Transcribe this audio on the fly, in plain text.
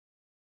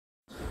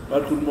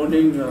Well, good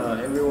morning,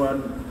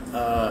 everyone,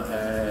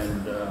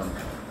 and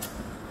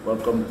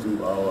welcome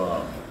to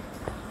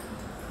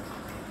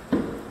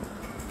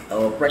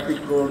our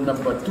practical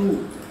number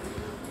 2.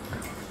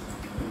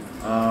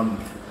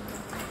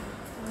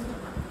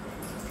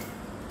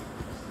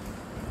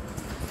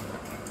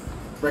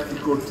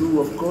 Practical 2,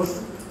 of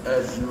course,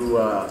 as you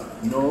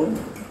know,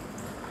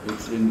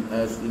 it's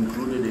as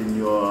included in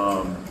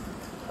your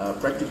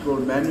practical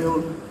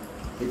manual.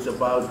 It's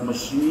about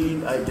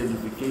machine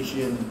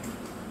identification,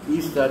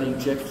 restarting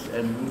checks,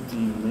 and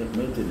routine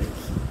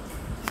maintenance.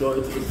 So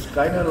it's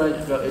kind of like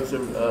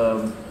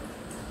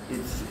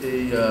it's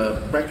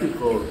a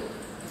practical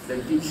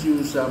that gives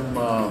you some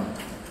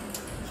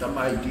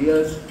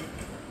ideas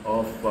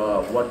of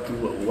what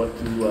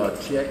to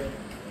check,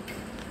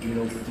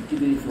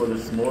 particularly for the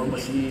small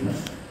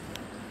machines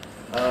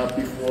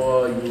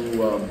before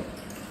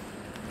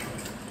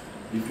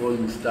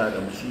you start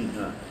a machine.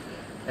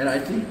 And I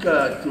think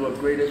to a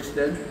great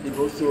extent, it's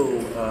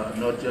also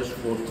not just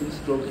for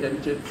 2-stroke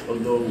engines,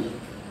 although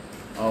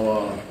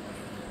our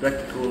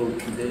practical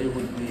today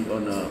would be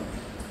on a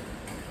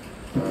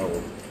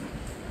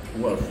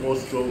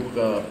 4-stroke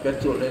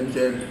petrol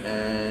engine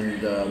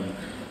and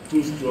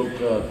 2-stroke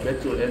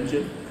petrol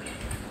engine,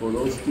 for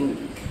those two.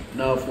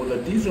 Now for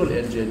the diesel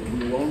engine,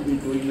 we won't be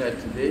doing that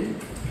today.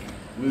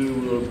 We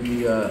will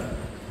be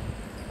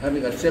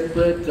having a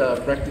separate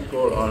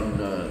practical on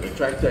the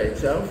tractor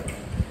itself.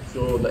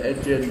 So the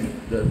engine,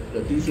 the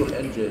diesel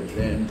engine,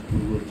 then we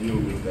will deal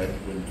with that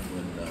when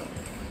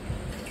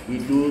we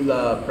do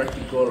the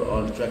practical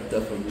on tractor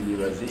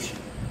familiarization.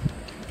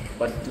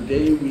 But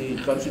today we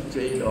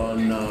concentrate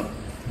on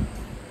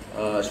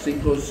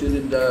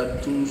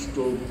single-cylinder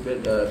 2-stroke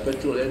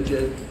petrol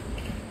engine.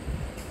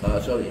 A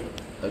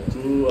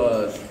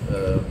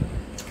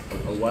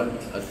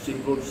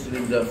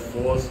single-cylinder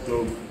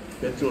 4-stroke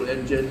petrol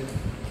engine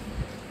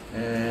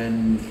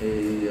and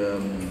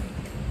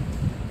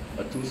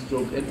a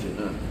 2-stroke engine,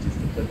 which is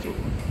the petrol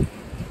one.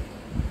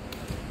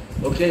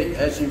 Okay,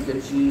 as you can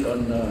see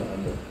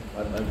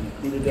I've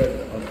included that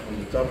on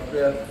the top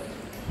there.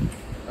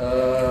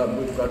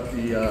 We've got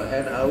the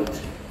handout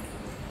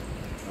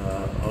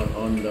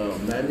on the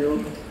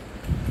manual,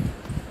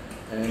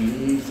 and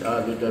these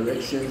are the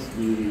directions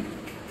we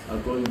are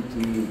going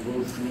to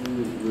go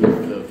through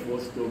with the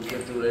 4-stroke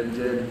petrol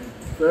engine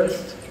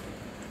first,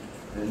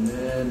 and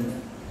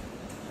then,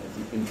 as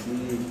you can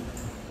see,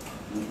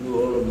 we do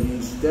all of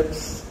these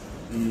steps,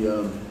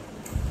 the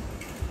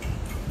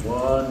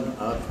 1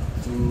 up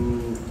to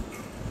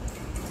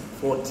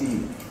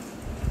 14.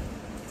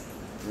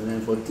 And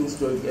then for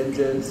 2-stroke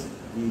engines,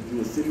 we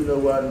do a similar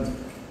one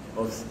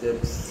of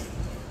steps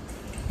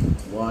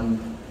 1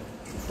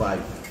 to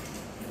 5.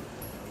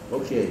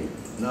 Okay,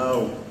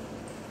 now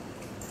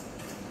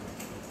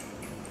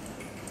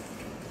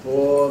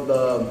for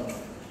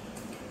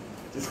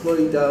just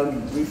going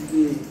down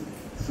briefly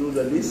through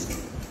the list.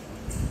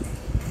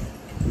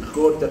 We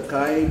quote the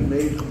kind,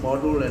 make,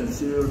 model, and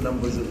serial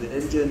numbers of the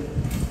engine.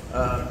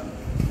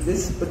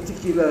 This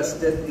particular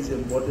step is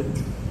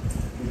important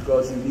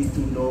because you need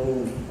to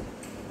know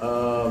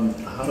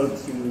how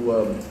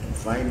to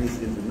find this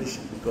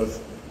information, because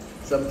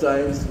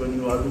sometimes when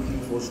you are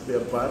looking for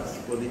spare parts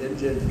for the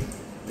engine,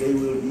 you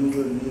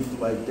will need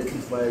to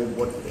identify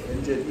what the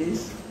engine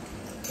is.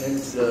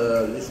 Hence,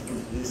 this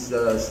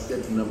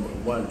step number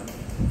 1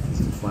 is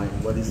to find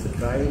what is the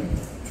kind,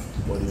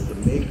 what is the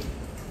make,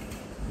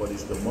 what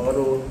is the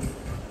model,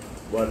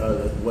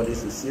 what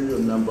is the serial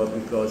number,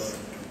 because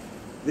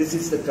this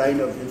is the kind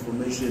of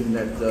information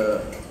that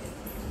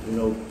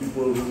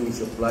people who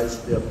supply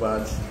spare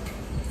parts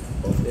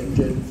of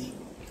engines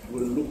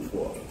will look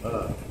for.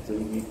 So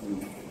you need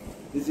to.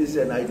 This is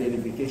an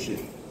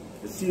identification.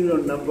 The serial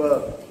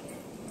number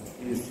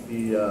is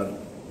the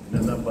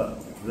number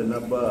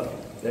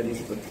that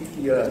is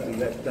particular to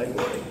that type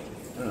of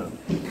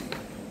engine,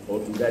 or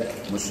to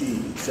that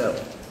machine itself.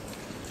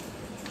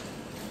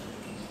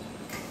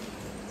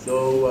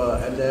 So,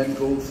 and then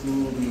go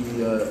through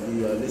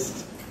the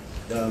list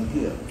down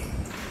here.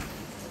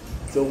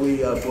 So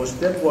for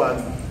step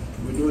 1,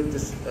 we do it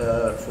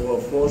for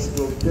a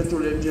 4-stroke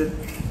petrol engine,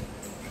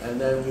 and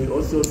then we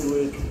also do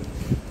it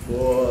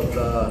for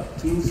the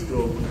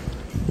 2-stroke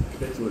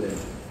petrol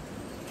engine.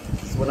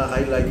 Just want to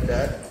highlight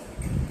that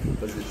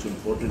because it's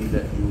important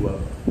that you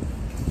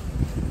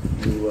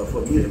are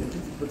familiar,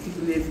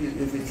 particularly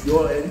if it's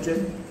your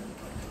engine.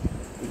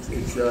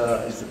 It's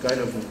a kind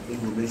of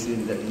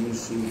information that you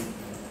should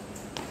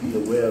be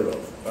aware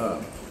of.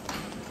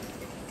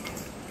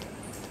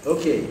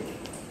 Okay.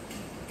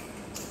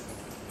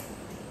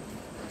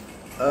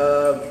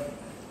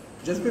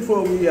 Just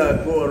before we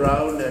go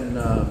around and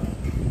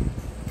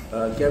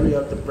carry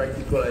out the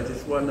practical, I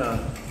just want to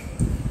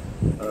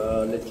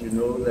let you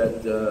know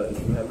that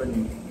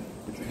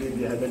if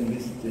you haven't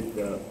visited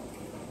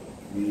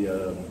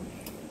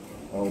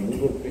our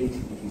Moodle page,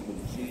 which you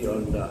can see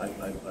on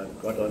I've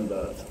got on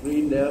the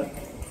screen there.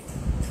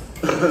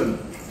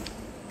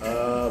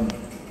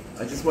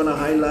 I just want to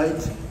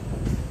highlight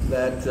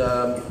that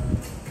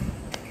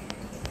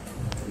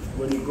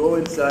when you go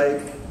inside,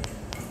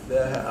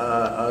 there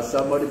are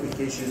some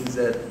modifications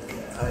that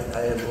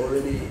I have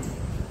already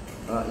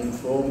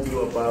informed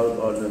you about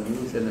on the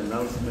news and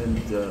announcement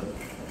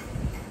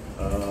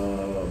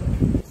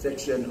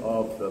section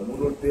of the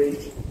Moodle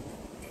page.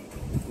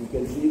 You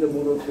can see the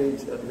Moodle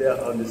page there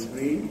on the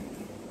screen.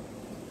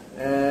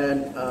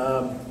 And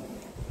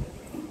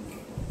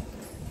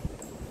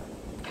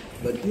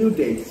the due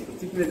dates,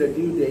 particularly the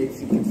due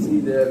dates, you can see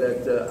there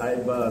that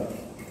I've,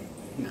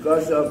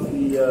 because of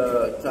the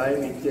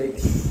time it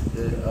takes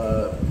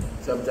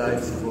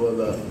sometimes for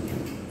the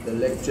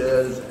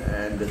lectures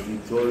and the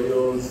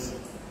tutorials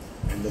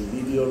and the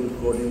video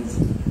recordings,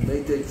 it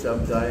may take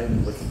some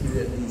time,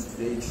 particularly at this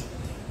stage,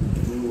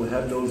 to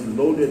have those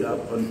loaded up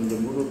onto the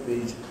Moodle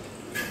page.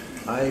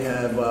 I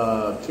have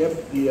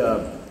kept the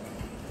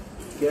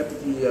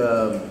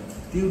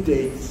due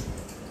dates,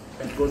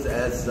 of course,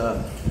 as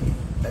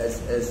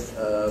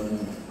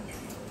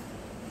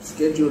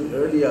scheduled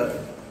earlier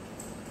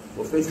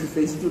for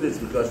face-to-face students,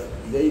 because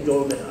they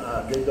don't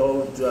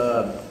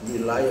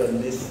rely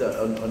on this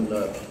on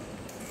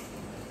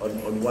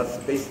what's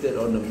pasted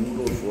on the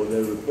Moodle for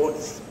their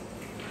reports.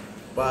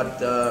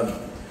 But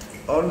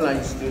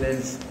online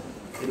students,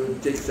 it will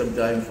take some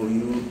time for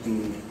you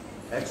to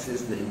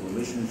access the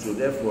information. So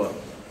therefore,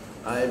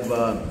 I've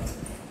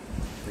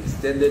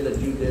extended the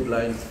due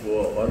deadlines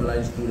for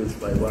online students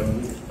by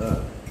 1 week.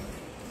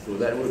 So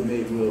that will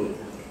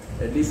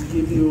at least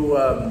give you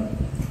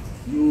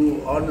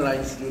you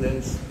online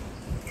students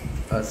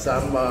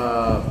some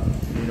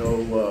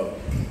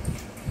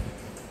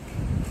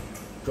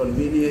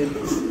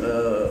convenience,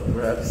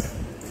 perhaps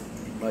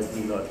might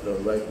be not the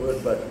right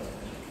word, but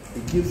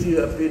it gives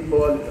you a bit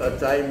more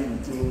time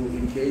to,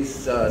 in case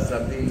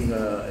something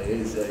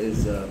is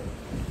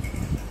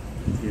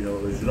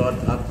not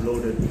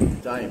uploaded in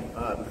time.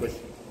 Because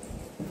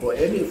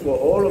for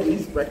all of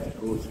these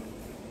practicals,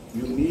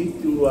 you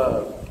need to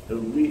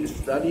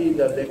study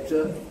the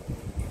lecture,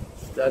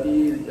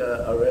 study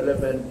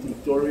relevant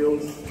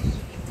tutorials,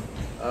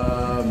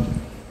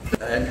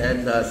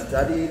 and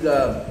study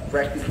the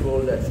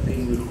practical that's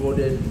being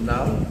recorded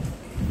now.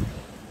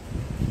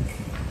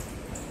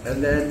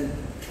 And then,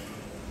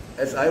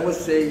 as I was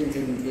saying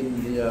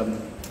in the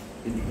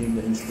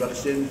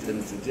instructions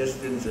and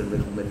suggestions and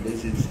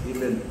recommendations,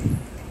 even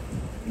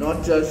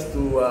not just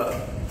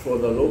for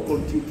the local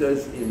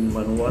tutors in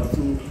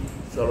Vanuatu,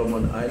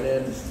 Solomon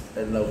Islands,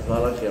 and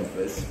ALAFUA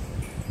campus,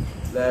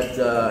 that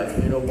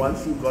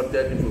once you got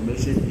that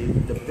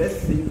information, the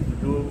best thing to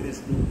do is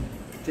to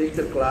take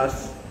the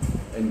class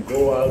and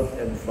go out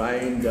and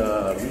find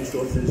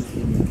resources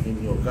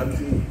in your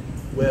country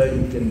where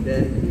you can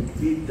then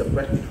repeat the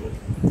practical.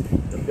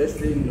 The best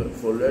thing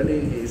for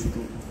learning is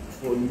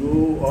for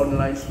you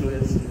online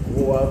students to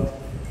go out.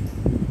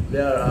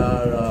 There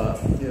are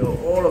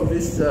all of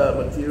these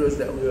materials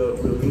that we're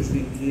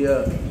using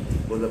here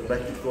for the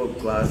practical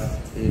class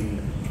in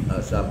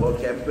SAMOA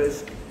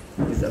campus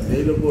is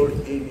available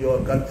in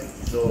your country.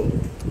 So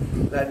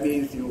that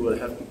means you will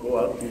have to go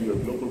out to your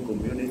local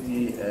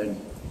community and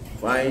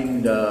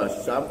find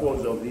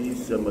samples of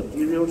these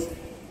materials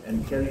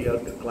and carry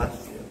out the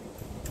class here.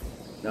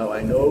 Now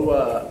I know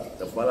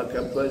the ALAFUA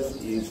campus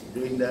is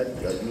doing that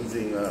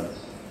using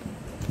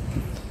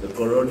the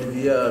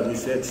Coronavirus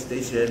Research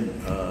Station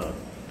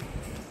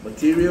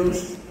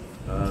materials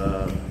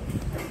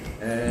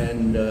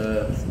and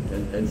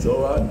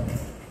so on.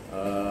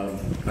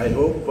 I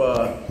hope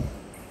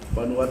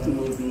Vanuatu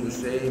will do the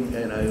same,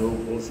 and I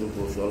hope also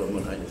for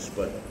Solomon Islands.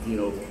 But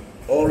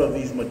all of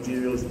these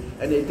materials,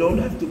 and they don't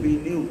have to be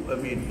new. I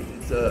mean,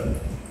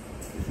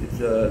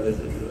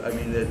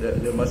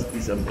 there must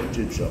be some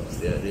engine shops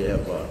there. They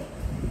have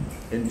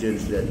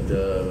engines that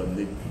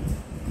the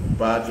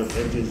parts of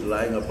engines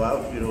lying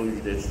about. You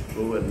just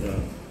go and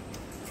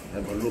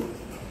have a look.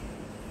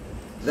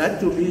 That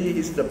to me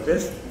is the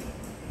best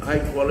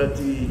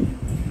high-quality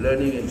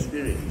learning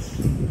experience.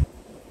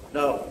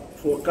 Now,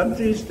 for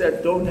countries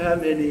that don't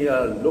have any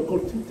local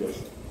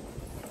tutors,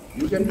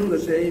 you can do the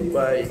same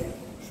by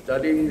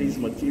studying these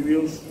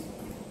materials,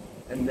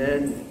 and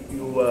then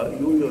you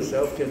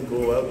yourself can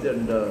go out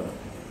and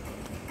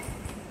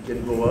do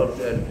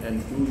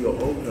your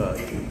own.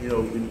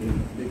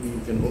 Maybe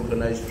you can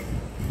organize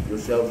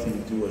yourself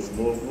into a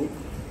small group.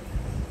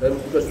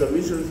 Because the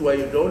reasons why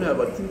you don't have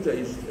a tutor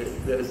is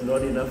there's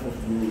not enough of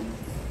you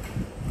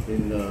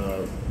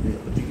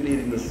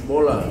particularly in the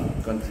smaller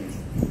countries.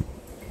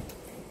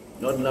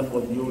 Not enough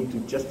of you to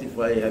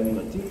justify having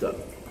a tutor.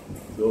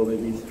 So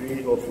maybe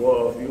 3 or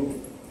 4 of you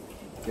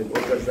can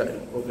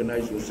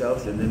organize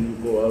yourselves, and then you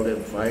go out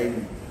and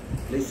find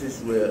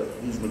places where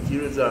these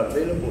materials are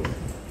available.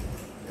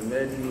 And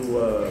then you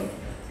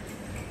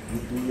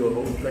do your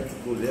own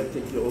practical there,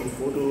 take your own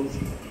photos.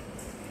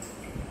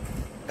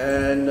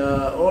 And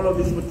all of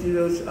these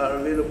materials are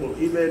available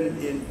even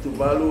in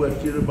Tuvalu and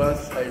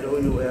Kiribati. I know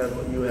you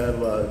have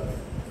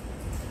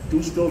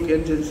 2-stroke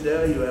engines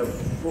there, you have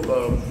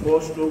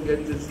 4-stroke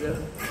engines there,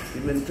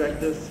 even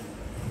tractors.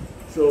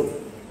 So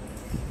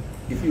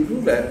if you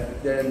do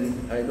that, then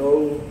I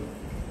know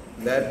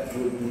that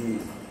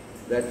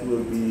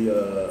will be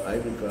I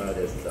regard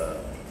as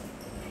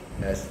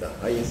the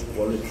highest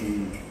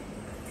quality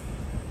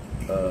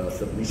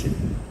submission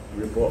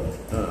report,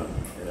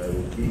 and I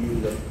will give you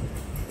the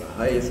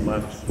highest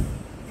marks.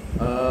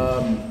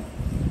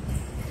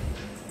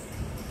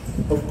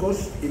 Of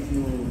course, if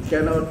you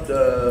cannot,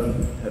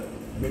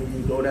 maybe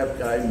you don't have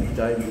time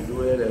to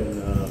do it,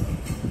 and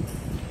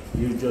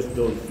you just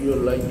don't feel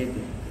like it,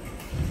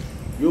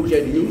 you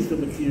can use the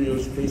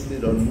materials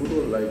pasted on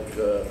Moodle, like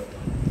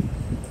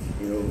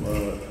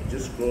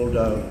just scroll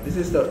down. This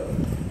is the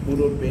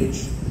Moodle page.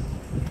 If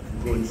you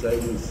go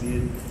inside, you'll see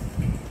it.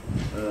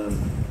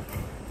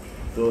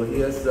 So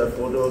here's the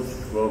photos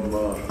from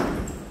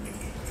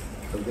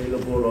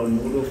available on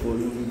Moodle for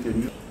you. You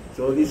can use.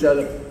 So these are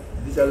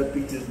the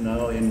pictures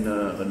now on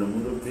the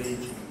Moodle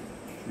page.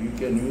 You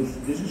can use.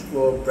 This is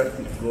for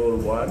practical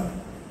 1.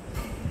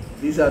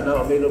 These are now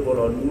available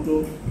on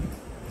Moodle.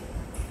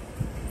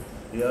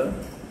 Yeah.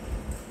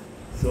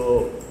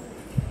 So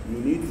you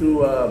need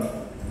to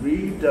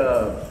read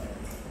the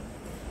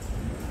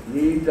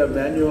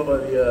manual or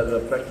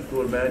the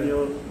practical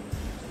manual.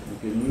 You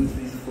can use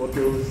these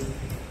photos.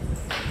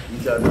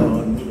 These are now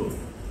on Moodle,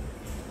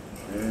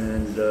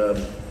 and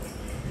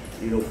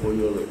for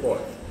your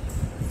report.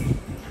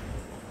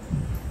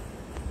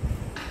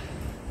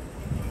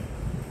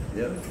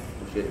 Yeah.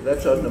 Okay.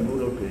 That's on the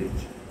Moodle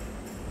page.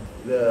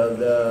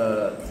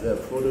 The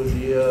photos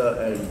here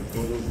and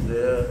photos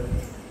there,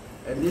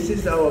 and this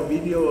is our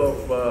video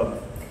of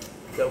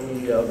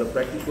the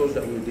practicals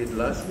that we did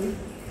last week.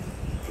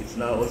 It's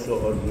now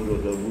also on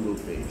Moodle, the Moodle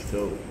page.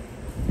 So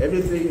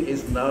everything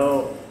is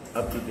now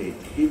up to date.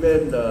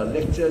 Even the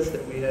lectures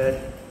that we had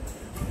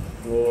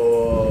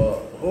for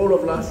whole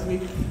of last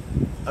week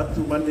up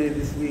to Monday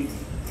this week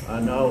are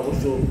now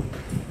also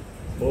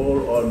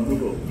all on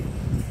Moodle.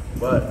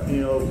 But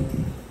you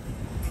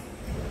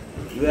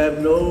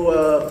have no,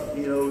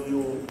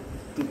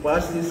 to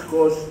pass this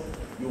course,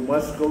 you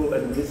must go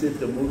and visit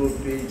the Moodle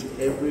page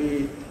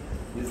every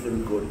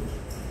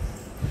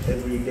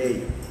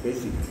day,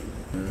 basically.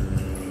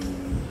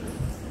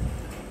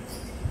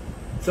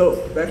 So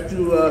back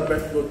to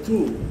practical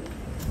 2.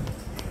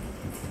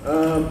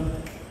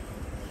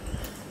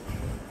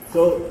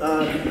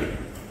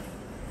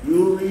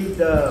 You read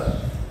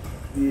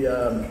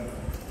the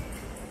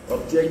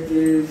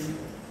objectives.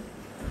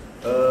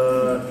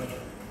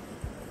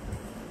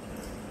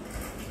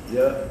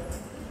 Yeah.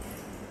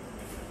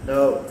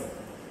 Now,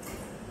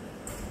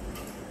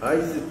 I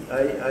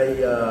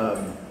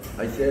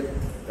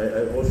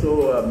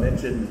also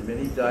mentioned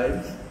many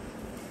times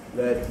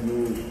that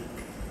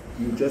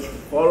you just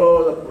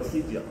follow the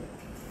procedure.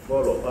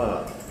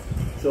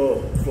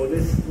 So for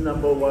this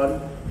number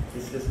 1,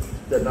 it's just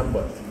the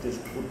numbers. You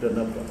just put the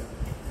number.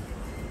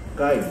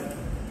 Kind,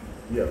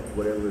 yeah,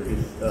 whatever it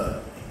is.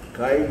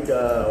 Kind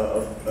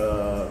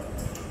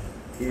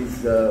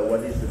is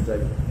what is the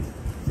type?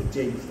 It's a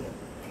chainsaw.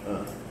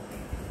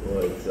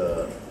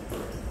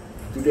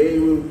 Today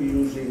we will be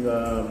using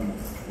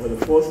for the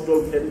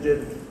 4-stroke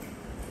engine.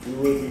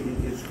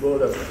 It's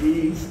called a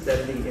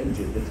freestanding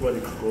engine. That's what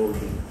it's called.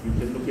 You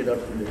can look it up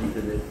on the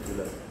internet.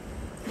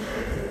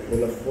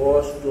 For a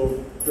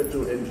 4-stroke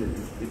petrol engine,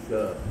 it's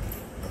a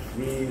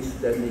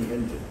freestanding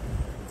engine.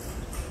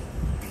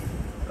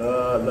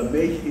 The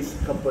make is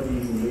company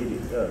who made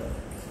it.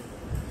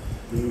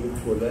 You look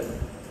for that.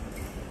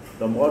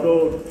 The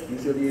model,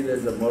 usually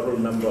there's a model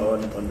number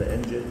on the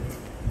engine,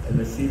 and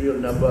the serial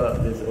number,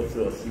 there's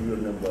also a serial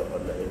number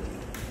on the engine.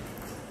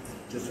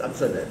 Just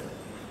answer that.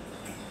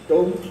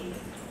 Don't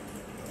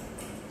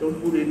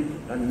put in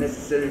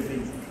unnecessary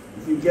things.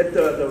 If you get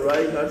the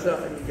right answer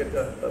and you get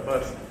the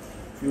marks,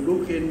 if you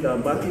look in the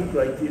marking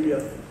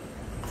criteria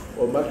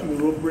or marking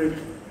rubric,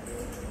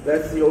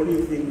 that's the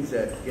only things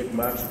that get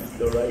marks is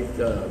the right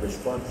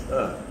response.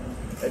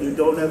 And you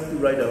don't have to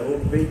write a whole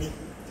page,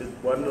 just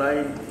one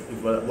line.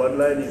 If one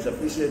line is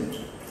sufficient,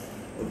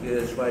 okay,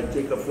 that's why I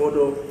take a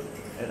photo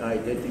and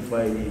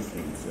identify these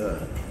things.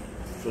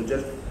 So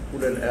just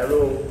put an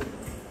arrow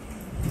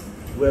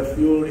where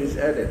fuel is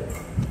added.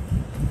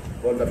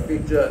 On the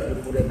picture, you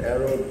put an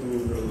arrow to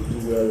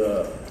where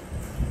the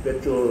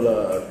petrol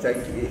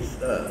tank is,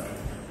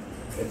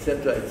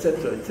 etc.,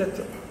 etc.,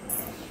 etc.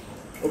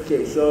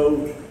 Okay,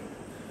 so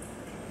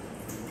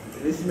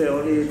this may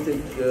only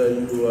take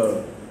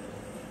you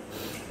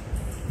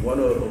one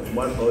or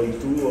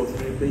 2 or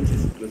 3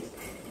 pages, because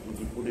if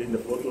you put in the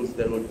photos,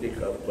 that will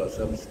take up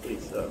some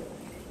space.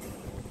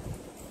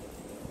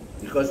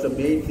 Because the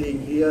main thing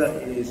here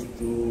is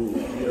to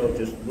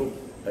just look,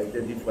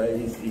 identify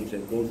these things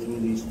and go through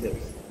these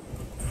steps.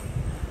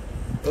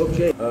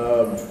 Okay.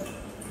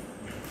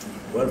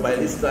 Well, by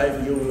this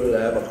time you will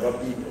have a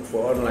copy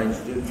for online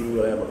students. You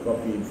will have a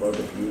copy in front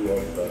of you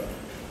of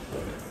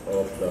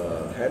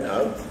the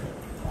handout,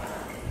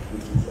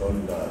 which is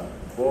on the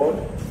board.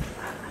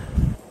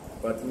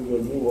 But we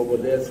will move over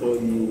there, so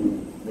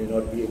you may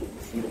not be able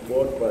to see the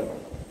board, but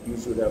you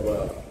should have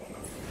a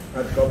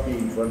hard copy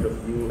in front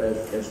of you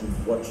as you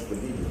watch the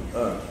video.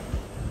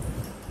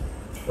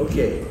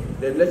 Okay.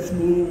 Then let's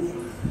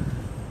move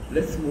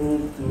to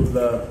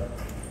the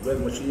where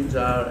the machines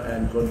are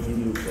and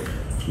continue from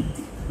there.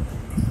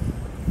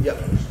 Yeah.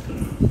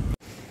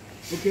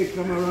 Okay,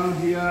 come around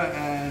here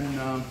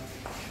and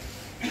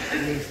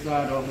we'll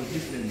start off with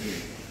this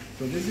engine.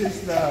 So this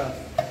is a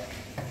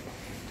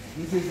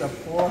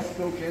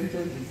 4-stroke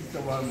engine. This is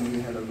the one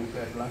we had a look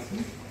at last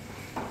week.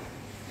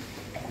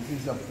 This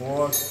is a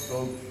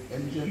 4-stroke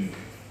engine.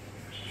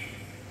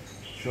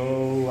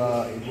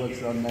 So it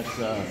works on that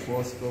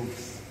 4-stroke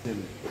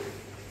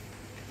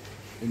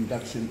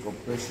induction,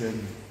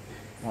 compression,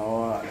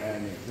 power,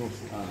 and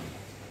exhaust arm.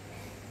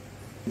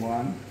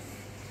 One,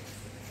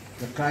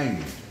 the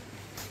kind.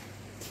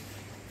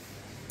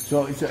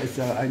 So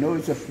I know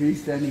it's a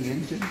freestanding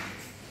engine.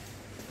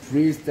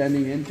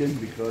 Freestanding engine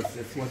because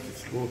that's what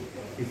it's called.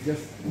 It's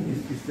just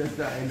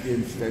the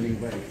engine standing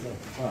by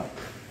itself.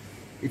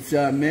 It's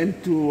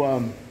meant to.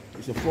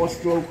 It's a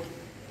 4-stroke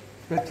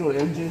petrol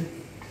engine.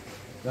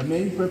 The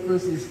main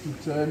purpose is to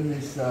turn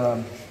this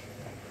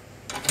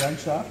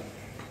crankshaft.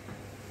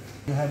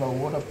 You have a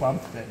water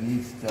pump that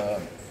needs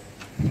to,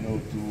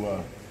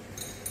 to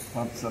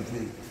pump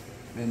something.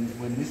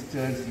 When this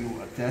turns,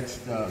 you attach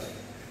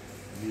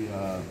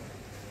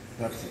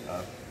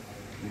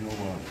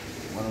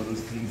one of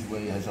those things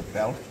where it has a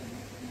belt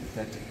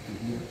attached to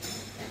here,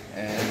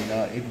 and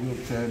it will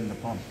turn the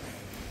pump.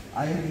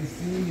 I have been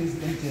seeing this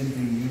engine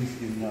being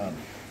used in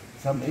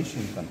some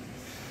Asian countries.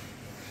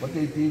 What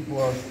they did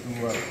was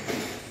to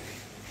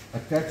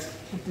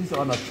put this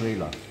on a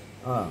trailer,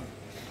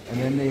 and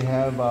then they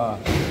have a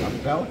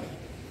belt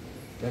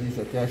that is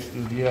attached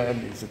to here,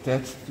 and it's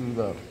attached to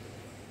the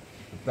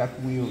back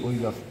wheel or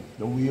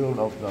the wheel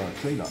of the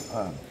trailer.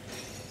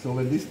 So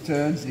when this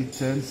turns, it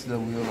turns the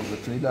wheel of the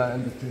trailer,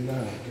 and the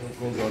trailer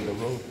goes on the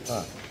road.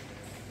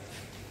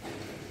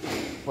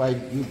 By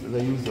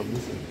the use of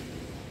this one.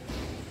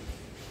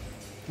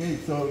 Okay,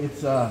 so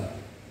it's a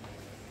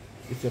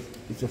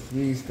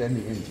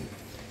freestanding engine.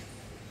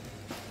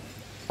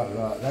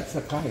 That's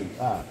a kind.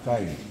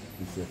 Kind.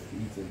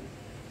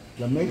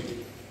 The make.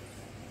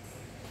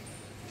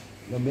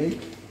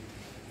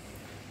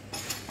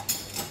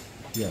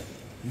 Yeah,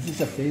 this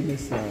is a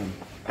famous.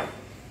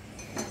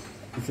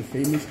 It's a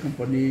famous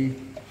company.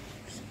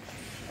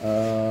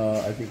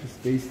 I think it's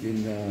based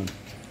in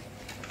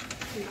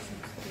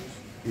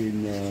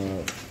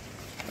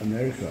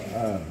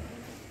America.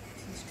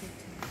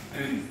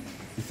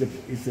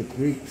 It's a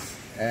Briggs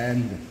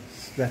and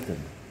Stratton.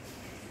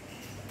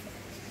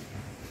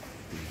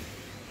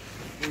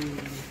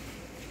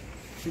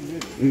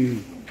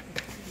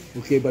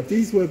 Okay, but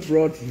these were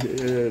brought,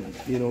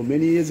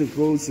 many years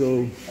ago.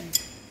 So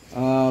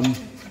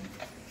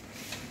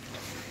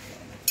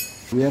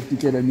we have to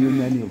get a new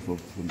manual for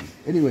this.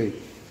 Anyway,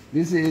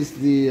 this is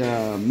the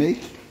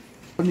make,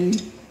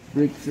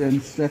 Briggs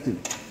and Stratton.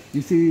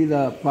 You see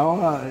the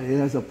power, it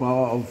has a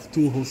power of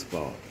 2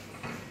 horsepower.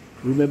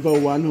 Remember,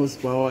 1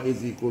 horsepower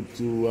is equal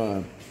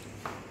to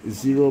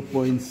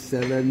 0.7, I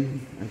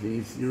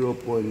think it's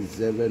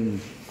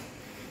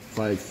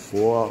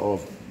 0.754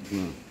 of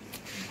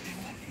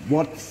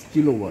watts,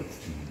 kilowatts.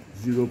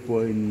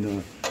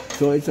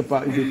 So it's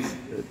about, if it's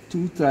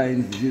 2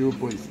 times 0.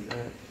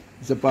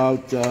 It's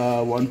about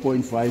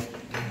 1.5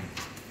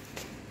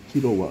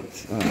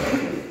 kilowatts.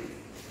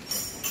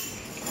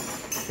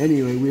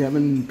 Anyway, we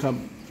haven't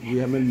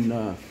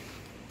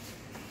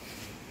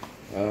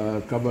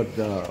covered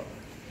the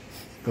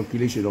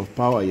calculation of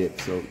power yet,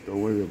 so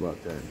don't worry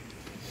about that.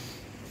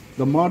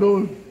 The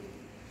model.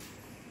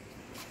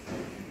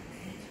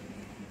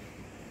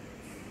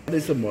 What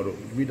is the model?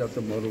 Read out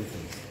the model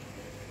first.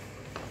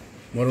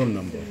 Model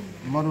number.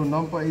 Model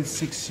number is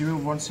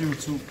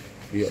 60102.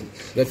 Yeah,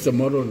 that's the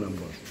model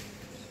number.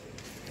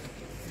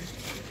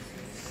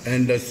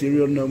 And the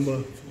serial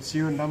number?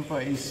 Serial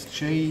number is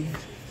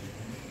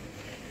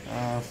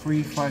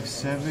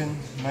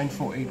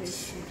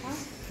J357948.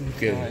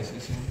 Okay.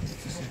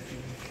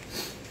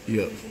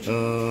 Yeah.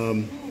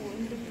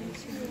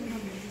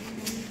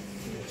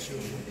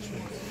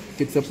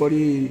 It's a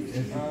body.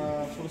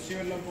 For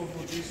serial number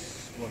for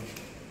this one.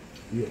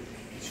 Yeah.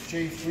 It's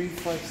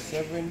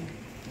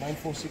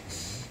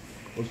J357946.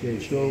 Okay,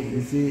 so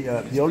you see,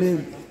 the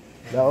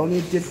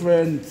only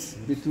difference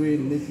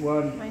between this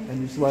one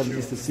and this one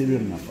is the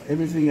serial number.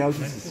 Everything else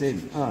is the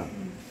same.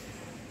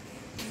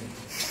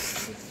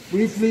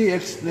 Briefly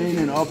explain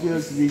an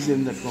obvious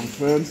reason that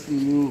confirms to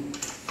you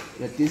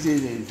that this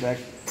is in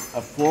fact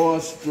a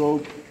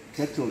 4-stroke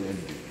petrol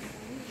engine.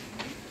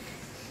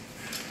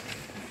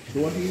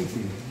 So what do you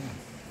think?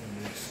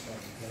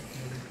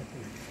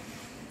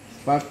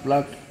 Spark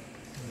plug?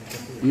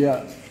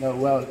 Yeah,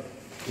 well,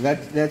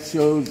 that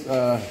shows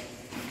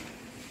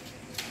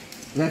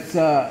that's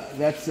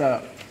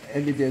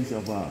evidence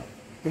of a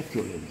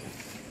petrol engine.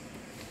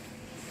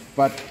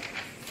 But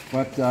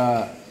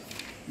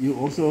you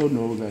also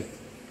know that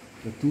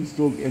the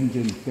 2-stroke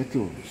engine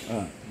petrol,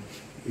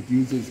 it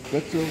uses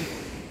petrol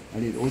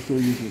and it also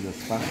uses a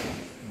spark plug.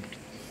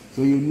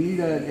 So you need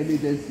an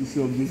evidence to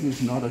show this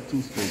is not a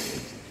 2-stroke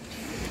engine.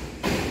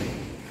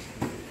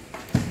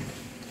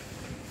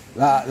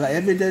 The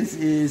evidence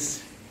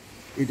is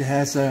it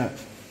has a,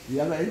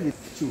 the other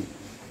evidence too.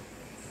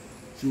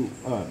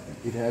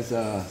 It has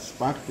a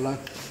spark plug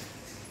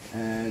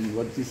and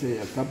what do you say,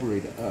 a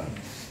carburetor.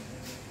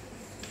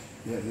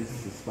 Yeah, this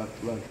is the spark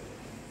plug.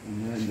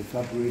 And then the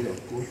carburetor,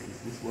 of course, is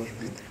this one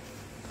too.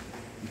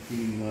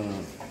 Between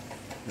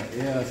the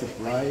air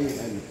supply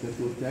and the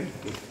petrol tank,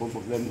 because both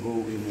of them go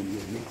in and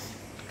you mix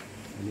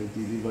and you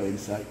deliver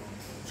inside.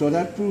 So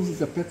that proves it's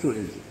a petrol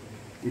engine.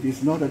 It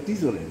is not a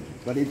diesel engine,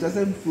 but it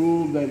doesn't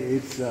prove that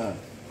it's a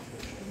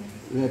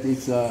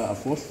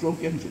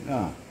four-stroke engine.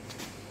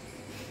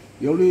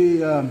 The only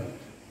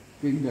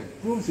thing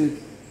that proves it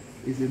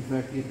is, in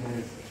fact, it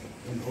has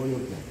an oil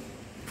tank.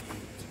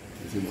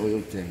 It's an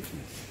oil tank.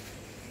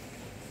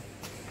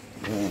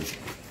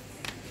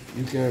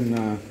 You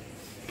can,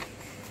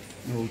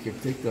 we can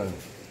take the.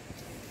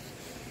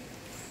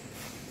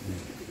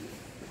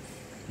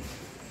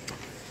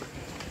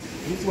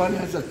 This one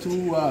has a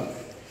two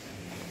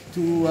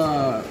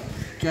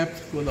caps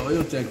for the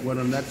oil tank, one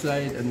on that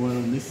side and one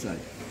on this side.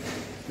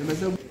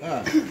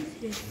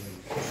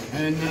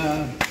 And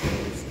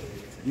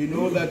you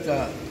know that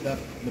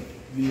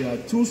the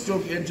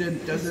two-stroke engine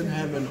doesn't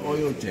have an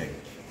oil tank.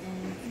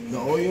 The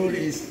oil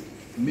is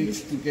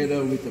mixed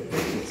together with the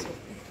petrol.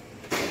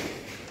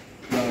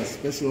 The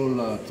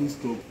special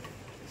two-stroke,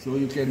 so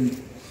you can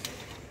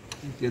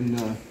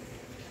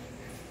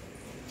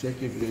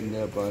check it in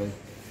there by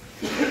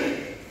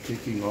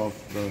taking off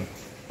the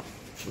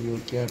oil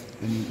cap,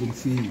 and you can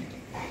see,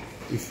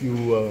 if you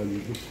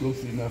look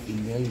close enough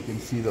in there, you can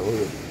see the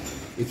oil.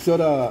 It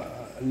sort of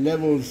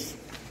levels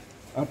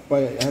up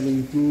by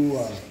having two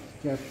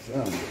caps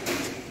on.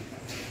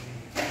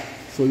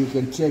 So you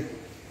can check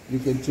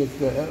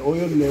the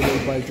oil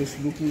level by just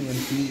looking and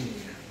see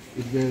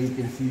if there you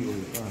can see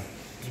oil.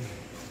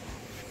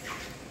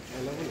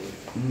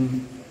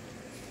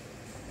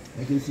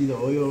 I can see the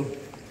oil.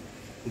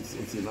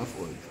 It's enough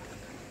oil.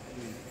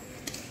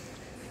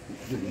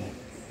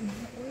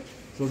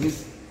 So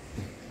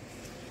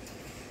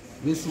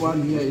this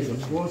one here is a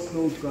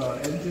four-stroke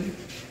engine.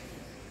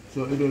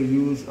 So it will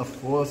use a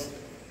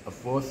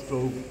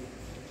four-stroke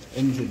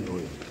engine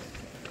oil.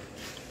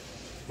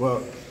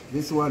 Well,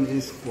 this one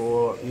is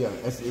for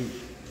SAE.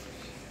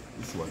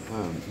 This one,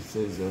 it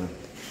says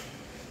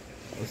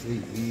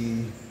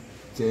SAE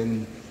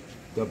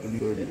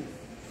 10W30.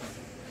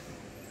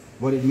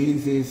 What it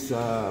means is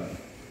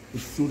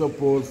it's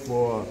suitable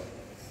for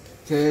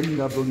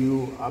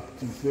 10W up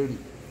to 30.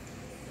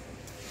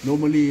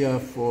 Normally,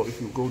 if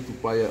you go to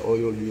buy an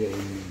oil here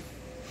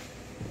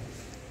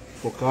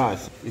for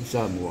cars in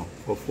Samoa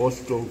for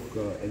four-stroke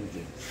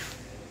engines,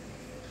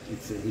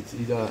 it's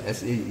either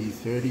SAE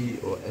 30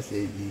 or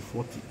SAE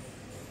 40.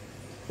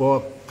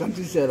 For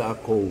countries that are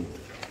cold,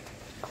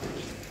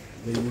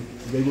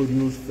 they would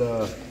use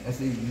the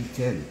SAE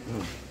 10.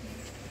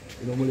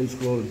 Normally it's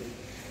called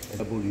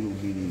W,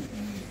 meaning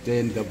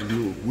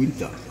 10W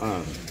winter.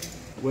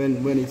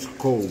 When it's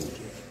cold,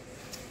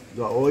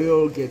 the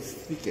oil gets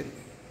thickened.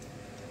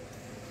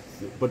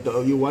 But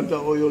you want the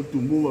oil to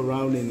move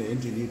around in the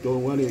engine. You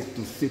don't want it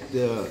to sit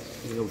there,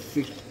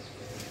 thick.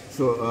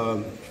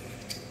 So,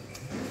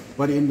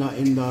 but in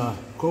the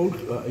cold,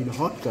 in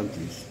hot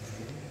countries,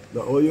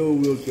 the oil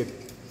will get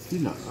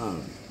thinner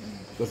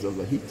because of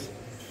the heat.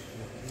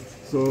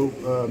 So,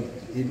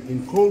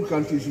 in cold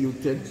countries, you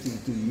tend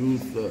to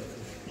use the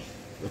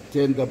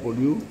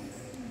 10W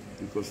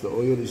because the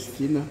oil is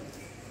thinner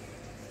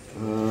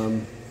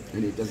and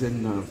it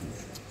doesn't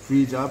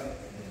freeze up.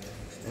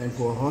 And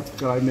for hot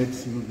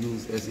climates, you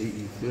use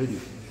SAE 30.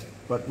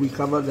 But we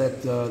cover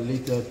that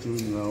later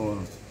during our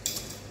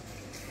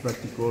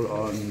practical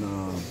on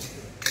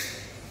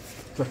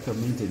tractor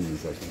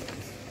maintenance, I think.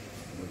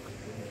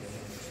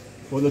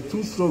 For the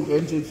two-stroke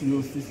engines, you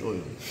use this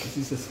oil. This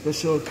is a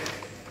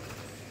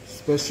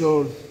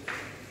special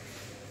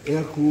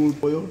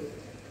air-cooled oil.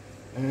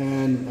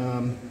 And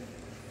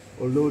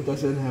although it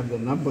doesn't have the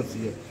numbers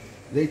here,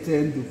 they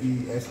tend to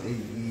be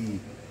SAE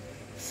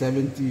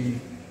 70,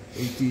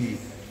 80,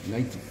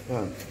 90.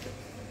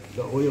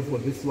 The oil for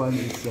this one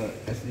is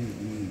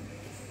SAE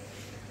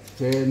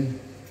 10,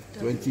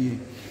 20,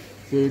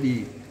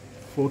 30,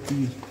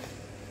 40,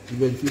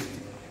 even 50.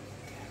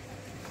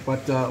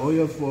 But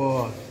oil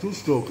for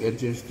two-stroke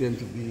engines tend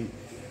to be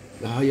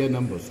the higher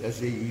numbers,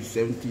 SAE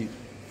 70,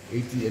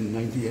 80, and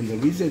 90. And the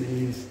reason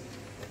is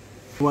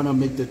you want to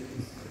make it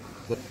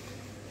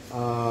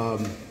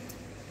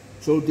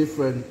so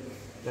different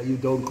that you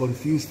don't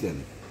confuse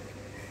them.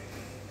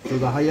 So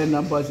the higher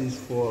numbers is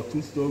for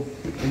two-stroke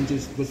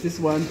engines, because this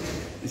one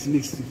is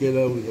mixed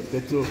together with the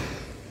petrol,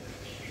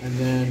 and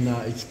then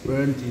it's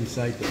burned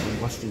inside the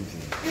combustion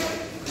chamber.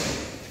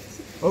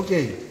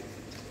 Okay.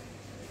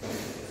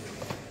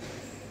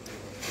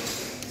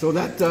 So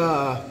that's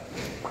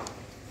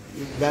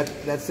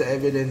the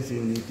evidence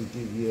you need to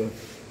give here.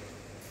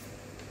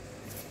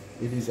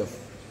 It has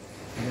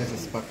a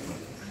spark plug.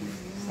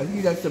 I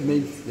think that's the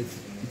main.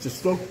 It's a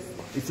stroke.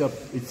 It's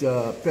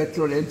a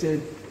petrol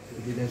engine.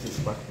 It has a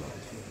spark plug.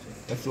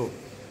 That's all.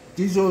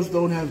 Diesels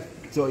don't have,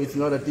 so it's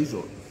not a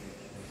diesel.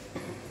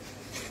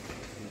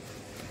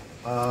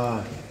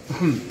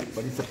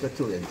 but it's a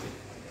petrol engine.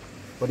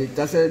 But it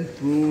doesn't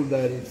prove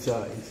that it's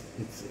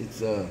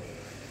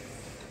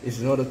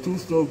not a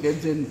two-stroke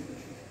engine.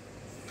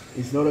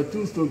 It's not a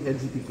two-stroke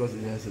engine because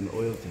it has an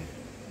oil tank.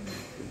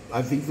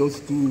 I think those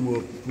two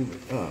will prove.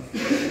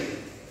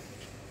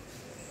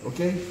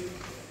 Okay.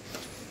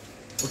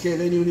 Okay,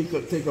 then you need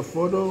to take a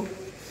photo,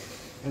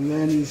 and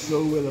then you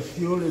show where the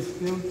fuel is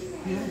filled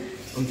here.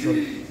 I'm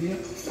sorry, here.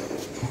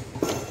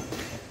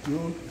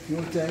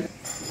 Fuel tank.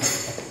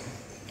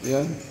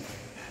 Yeah.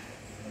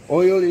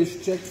 Oil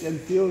is checked and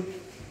filled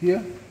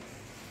here.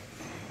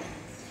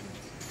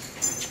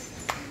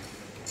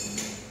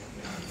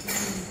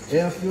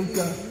 Air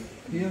filter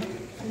here.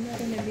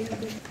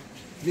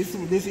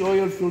 This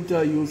oil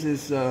filter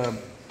uses a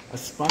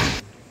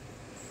sponge,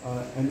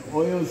 an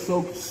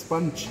oil-soaked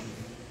sponge.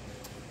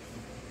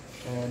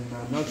 And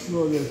I'm not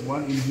sure there's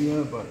one in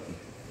here, but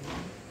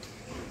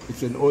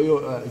it's an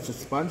oil. It's a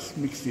sponge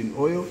mixed in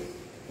oil,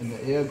 and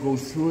the air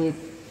goes through it,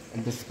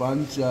 and the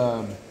sponge.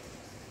 The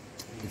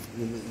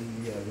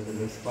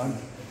sponge.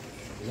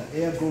 The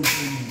air goes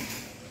in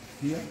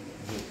here.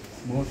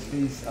 More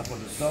space up on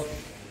the top.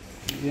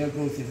 The air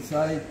goes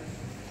inside,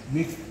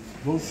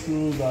 goes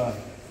through the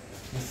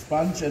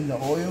sponge and the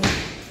oil,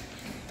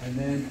 and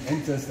then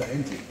enters the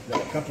engine, the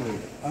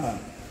carburetor.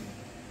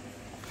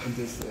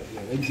 Enters the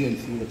engine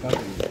through the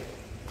carburetor.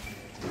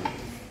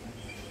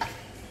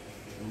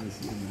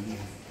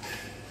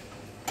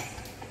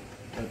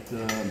 But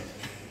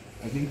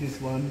I think this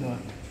one,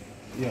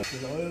 yeah, so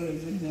the oil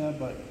is in there,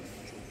 but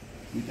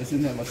it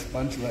doesn't have a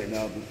sponge right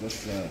now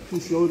because to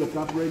show the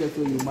carburetor,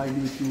 so you might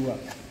need to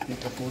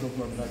take a photo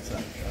from that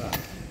side.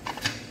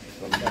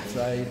 From that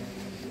side,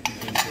 you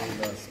can show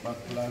the spark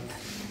plug,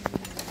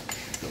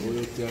 the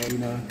oil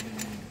turner,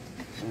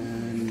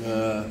 and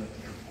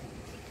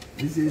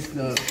this is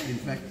the, in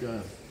fact,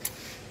 the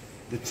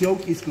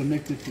choke is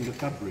connected to the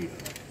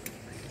carburetor.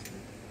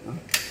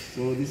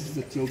 So this is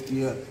the choke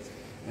here,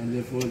 and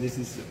therefore this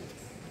is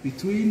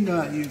between.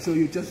 So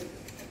you just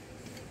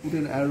put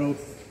an arrow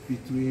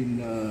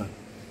between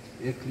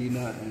air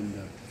cleaner and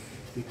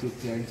petrol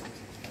tank,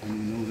 and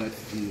you know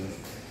that's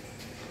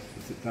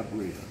it's the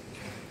carburetor.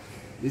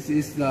 This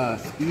is the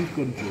speed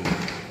control.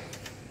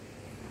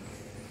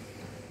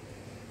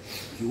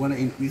 If you want to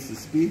increase the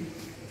speed,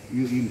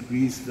 you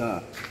increase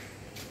the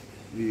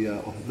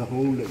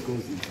hole that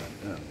goes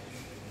inside.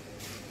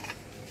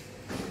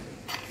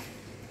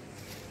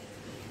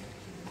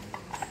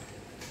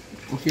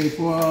 Okay,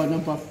 for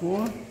number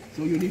 4,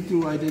 so you need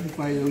to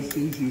identify those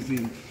things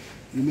using.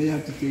 You may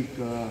have to take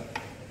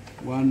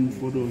one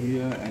photo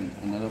here and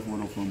another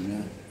photo from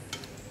there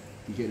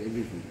to get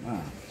everything.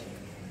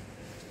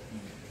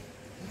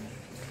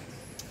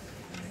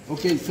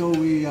 Okay, so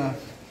we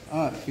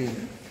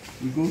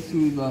go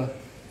through the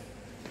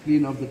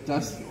clean of the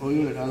dust,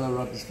 oil, and other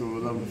rubbish to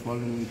allow the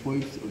following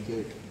points.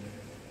 Okay,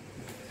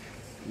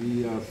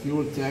 the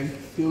fuel tank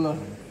filler.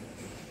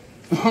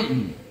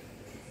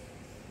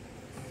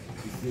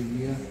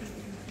 Here.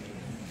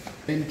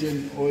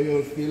 Engine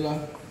oil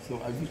filler. So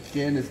I think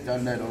Ken has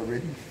done that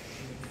already.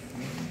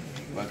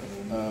 But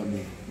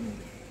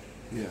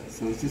yeah,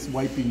 so it's just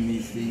wiping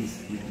these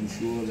things, making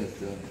sure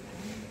that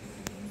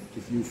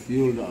if you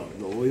fill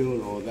the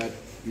oil or that,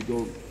 you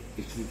don't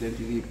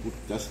accidentally put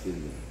dust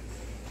in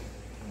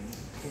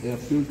there. Air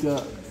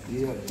filter,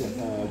 here,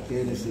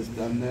 Ken has just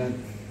done that.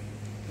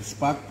 A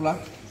spark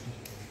plug.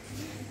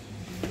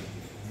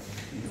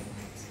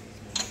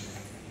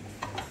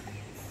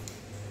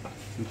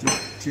 So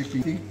just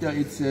checking. I think that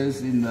it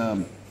says in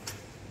the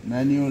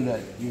manual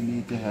that you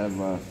need to have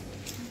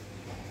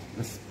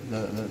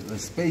the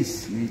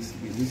space needs.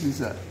 This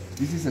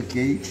is a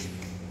gauge,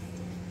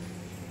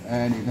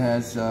 and it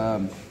has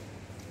the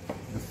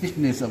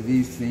thickness of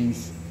these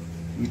things,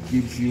 which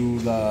gives you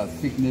the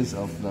thickness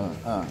of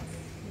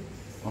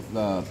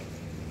the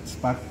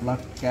spark plug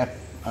cap.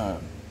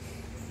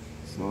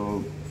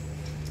 So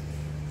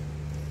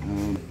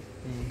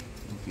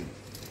okay.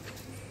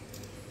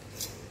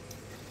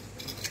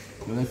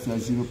 So that's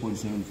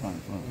 0.75.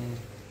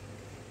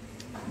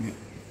 Yeah.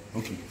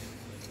 Okay.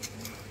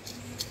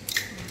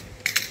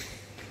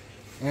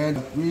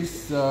 And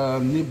grease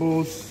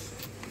nipples.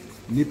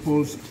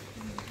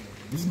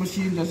 This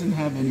machine doesn't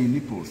have any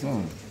nipples.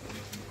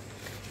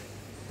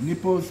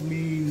 Nipples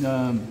mean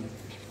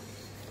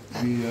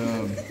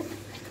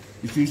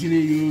it's usually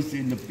used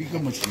in the bigger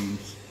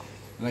machines,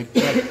 like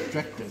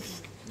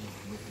tractors,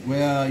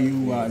 where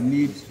you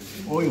need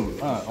oil.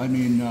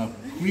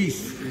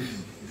 Grease.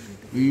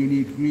 Where you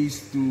need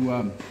grease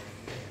to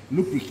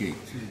lubricate.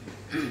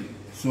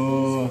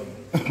 So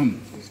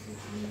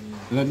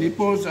the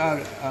nipples are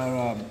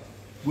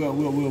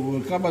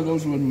we'll cover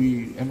those when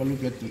we have a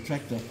look at the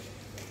tractor.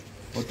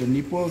 But the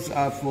nipples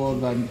are for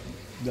the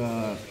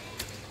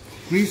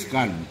grease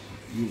gun.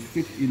 You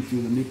fit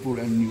into the nipple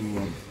and you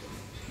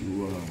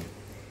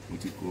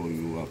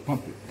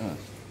pump it.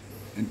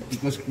 And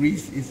because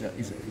grease is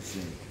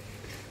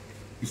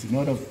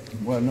not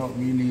not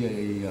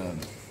really a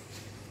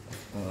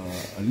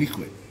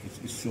liquid.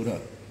 It's sort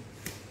of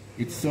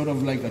it's sort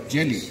of like a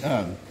jelly.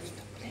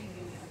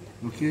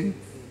 Okay,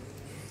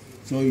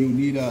 so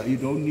you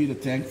don't need a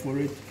tank for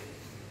it,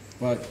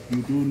 but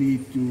you do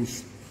need to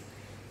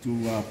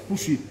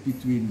push it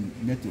between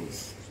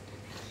metals.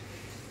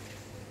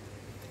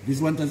 This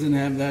one doesn't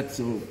have that,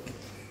 so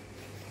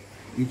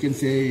you can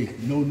say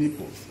no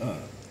nipples.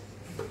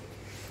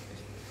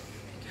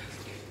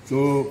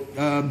 So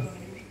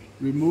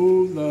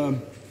remove the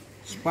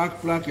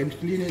spark plug and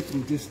clean it.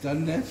 We've just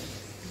done that.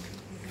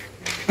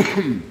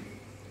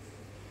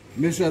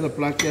 Measure the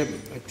plug cap,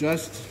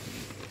 adjust.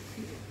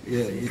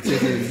 Yeah, it's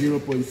at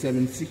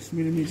 0.76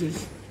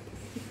 millimeters.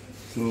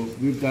 So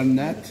we've done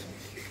that.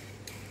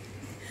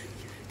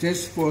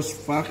 Test for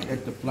spark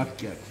at the plug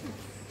cap.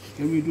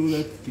 Can we do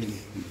that again,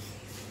 please?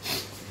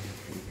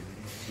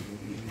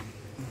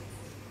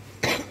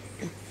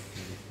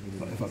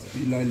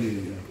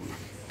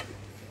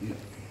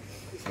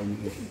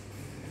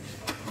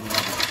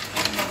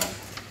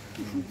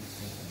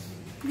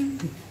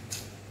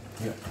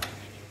 Yeah.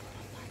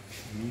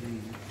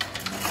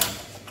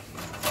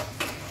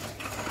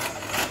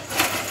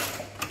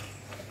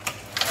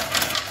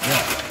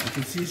 Yeah, you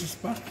can see the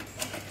spark.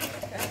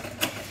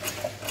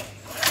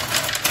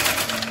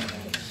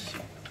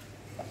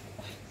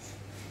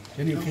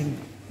 Can you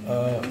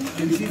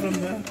see from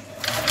there?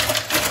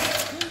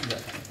 Yeah,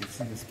 you can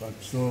see the spark.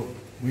 So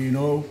we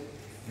know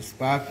the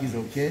spark is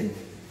okay.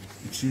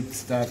 It should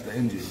start the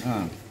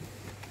engine.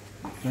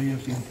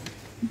 Okay.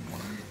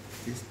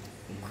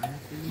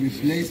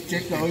 Replace,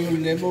 check the oil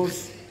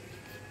levels.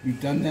 We've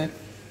done that.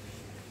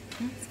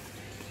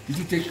 Did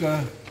you take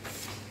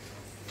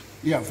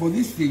yeah, for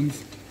these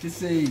things, just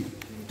say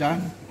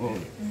done or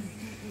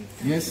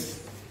yes,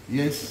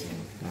 yeah.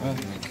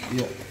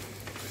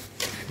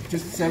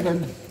 Just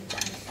 7,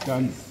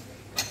 done.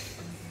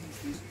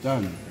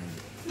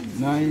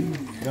 9,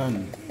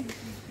 done.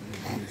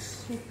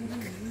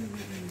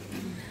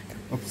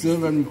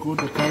 Observe and record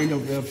the kind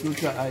of air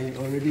filter. I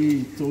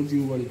already told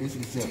you what it is.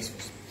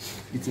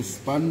 It's a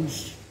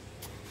sponge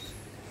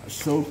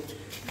soaked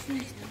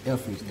air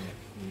filter.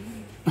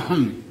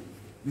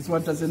 This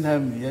one doesn't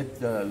have yet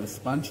the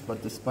sponge,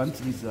 but the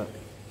sponge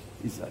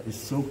is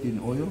soaked in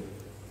oil,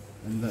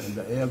 and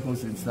the air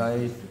goes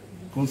inside,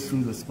 goes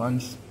through the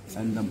sponge,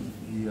 and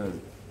the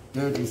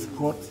dirt is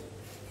caught,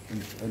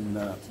 and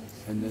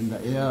then the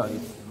air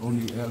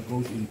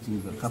goes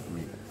into the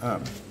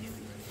carburetor.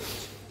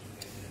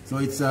 So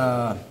it's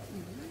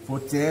for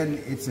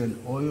 10, it's an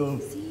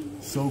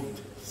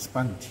oil-soaked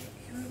sponge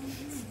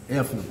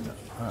air filter.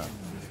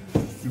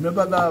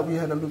 Remember that we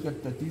had a look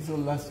at the diesel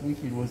last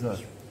week? It was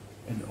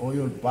an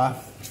oil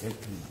bath air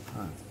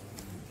cleaner.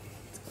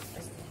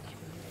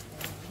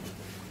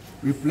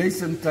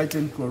 Replace and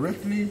tighten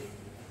correctly.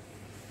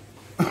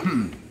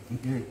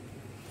 Okay,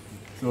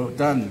 so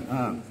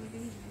done.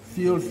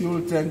 Fill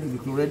fuel tank with the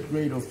correct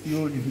grade of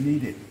fuel if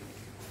needed.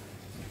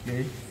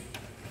 Okay,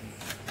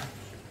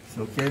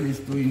 so Ken is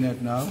doing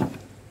that now.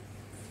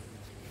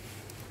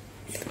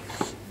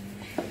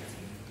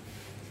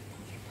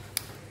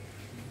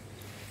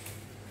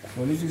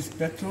 So this is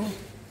petrol.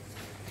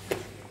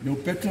 The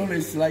petrol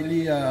is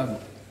slightly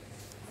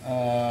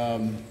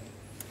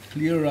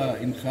clearer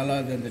in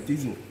color than the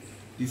diesel.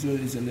 Diesel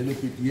is a little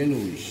bit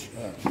yellowish.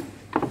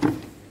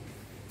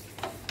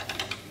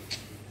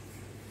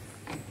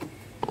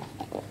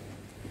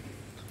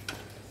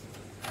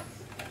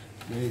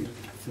 Okay,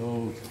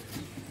 so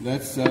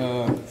that's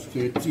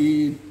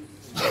 13.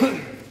 So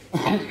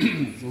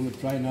we'll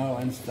try now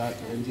and start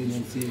the engine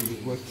and see if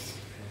it works.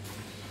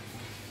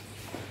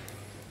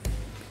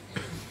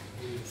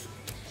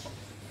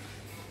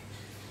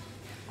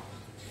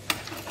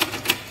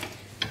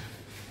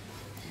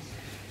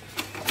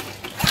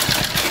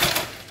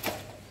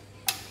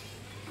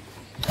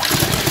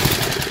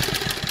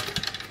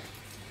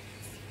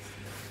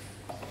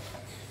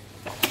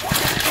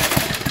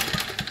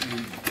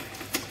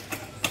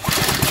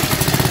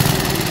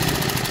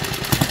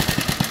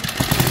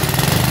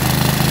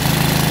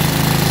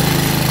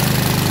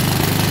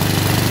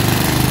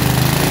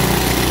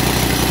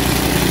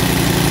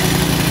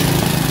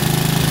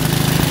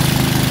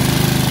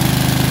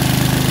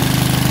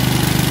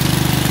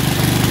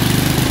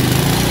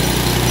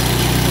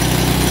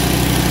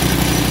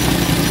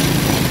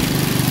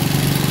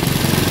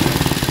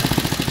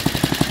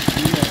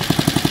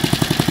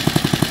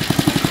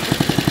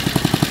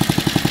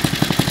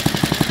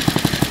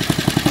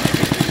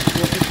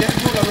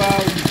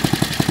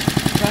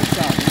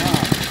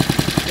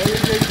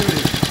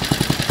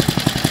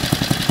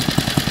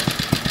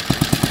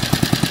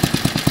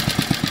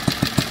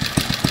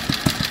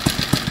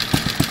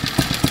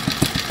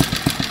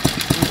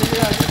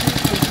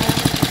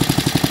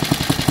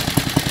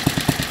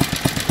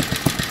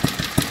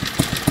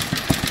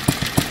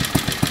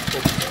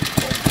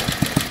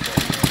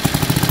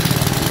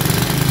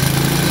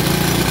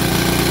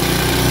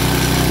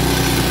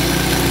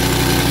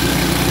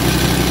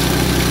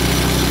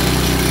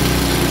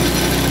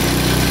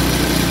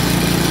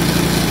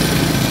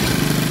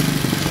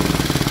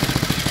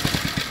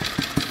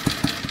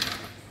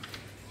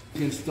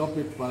 You can stop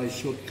it by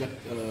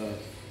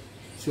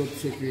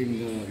short-circuiting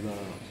the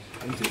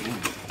engine.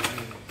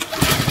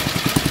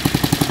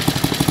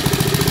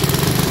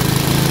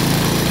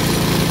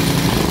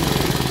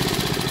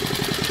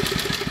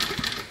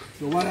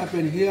 So what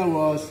happened here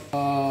was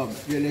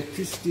the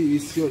electricity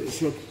is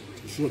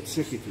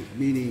short-circuited,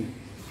 meaning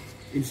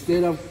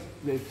instead of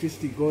the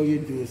electricity going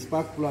into the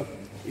spark plug,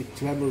 it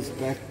travels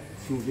back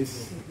through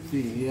this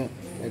thing here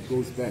that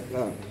goes back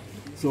up.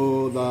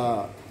 So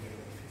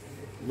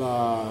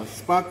the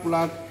spark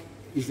plug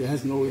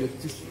has no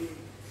electricity,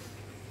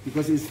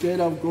 because instead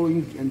of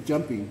going and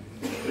jumping,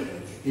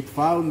 it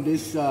found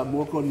this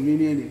more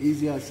convenient and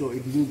easier, so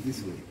it moved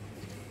this way.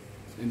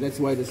 And that's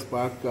why the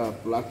spark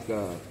plug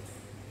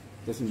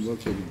doesn't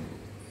work anymore.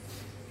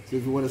 So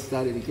if you want to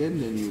start it again,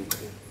 then you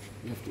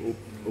have to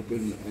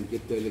open and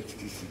get the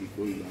electricity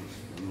going down.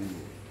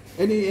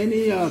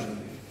 Any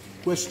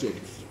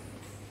questions?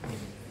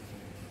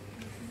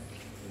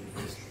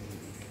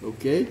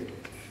 Okay.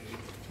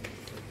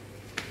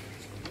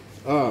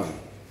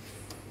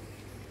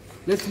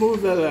 Let's move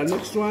to the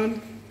next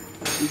one.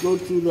 We go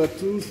to the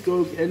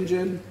two-stroke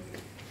engine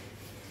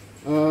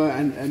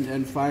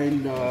and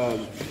find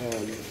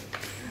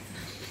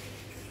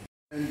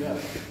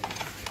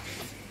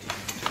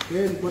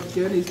what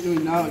Ken is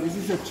doing now. This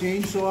is a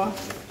chainsaw.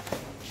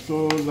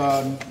 So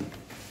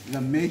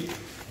the make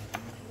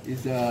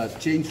is a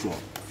chainsaw.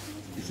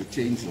 It's a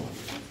chainsaw.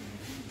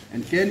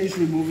 And Ken is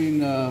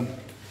removing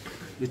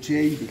the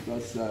chain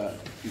because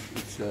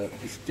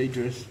it's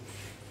dangerous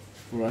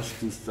for us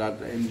to start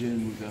the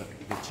engine with the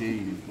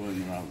chain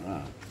going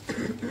around.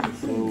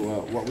 So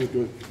what we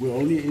do, we're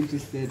only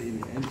interested in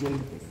the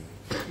engine.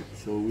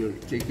 So we're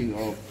taking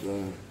off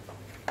the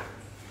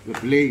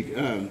blade.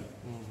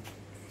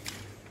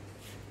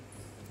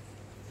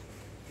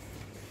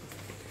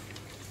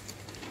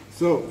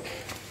 So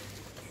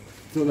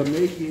the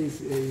make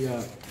is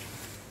a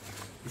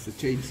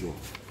chainsaw.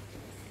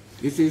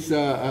 This is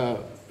a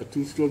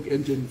two-stroke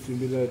engine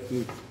similar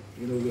to,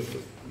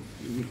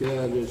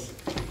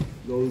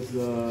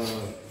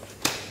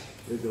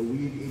 there's a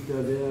weed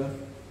eater there,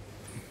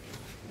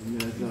 and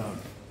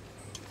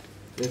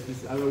there's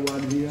this other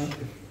one here,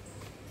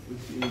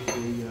 which is a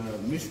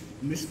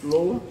mist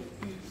blower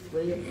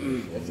sprayer.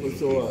 That's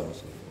also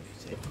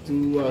a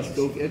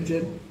two-stroke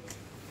engine,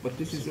 but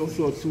this is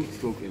also a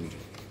two-stroke engine.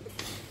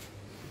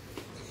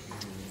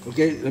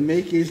 Okay, the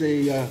make is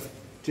a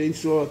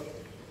chainsaw.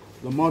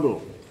 The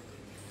model,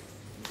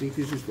 I think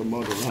this is the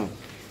model.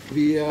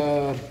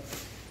 The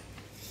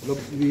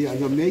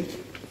make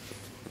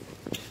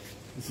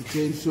is a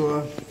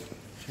chainsaw.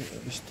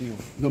 Steel.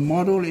 The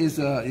model is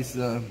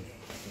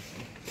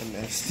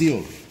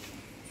steel.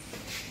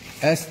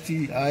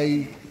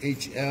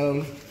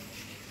 STIHL,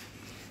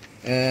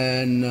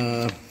 and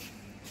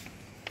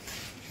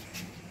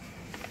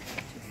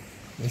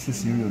what's the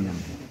serial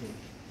number?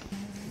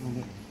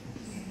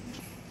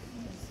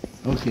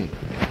 Okay.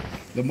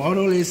 The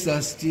model is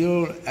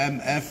steel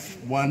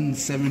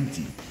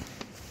MF170.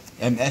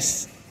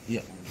 MS,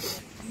 yeah.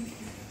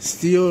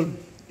 Steel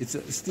is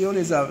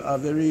a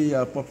very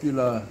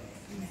popular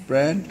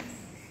brand.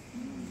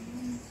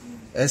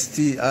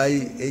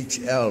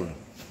 STIHL.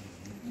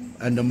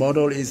 And the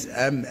model is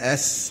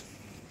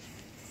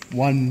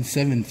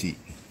MS170.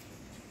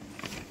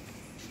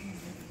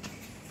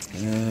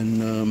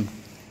 And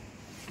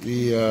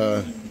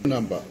the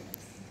number.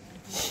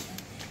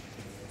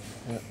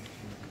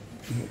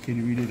 Can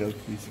you read it out,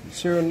 please?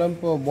 Serial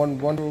number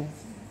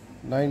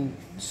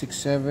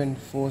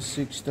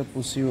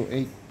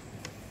 11396746008.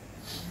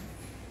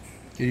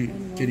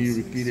 Can you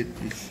repeat it,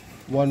 please?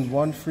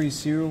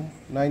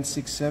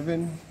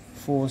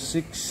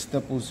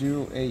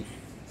 11396746008.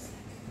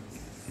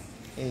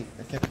 8,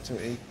 a capital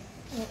 8.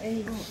 Oh,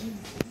 8.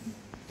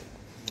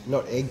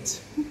 Not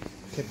 8.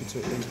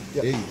 Capital 8.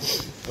 Yep. 8.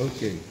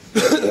 Okay.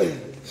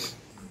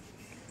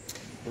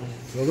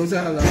 So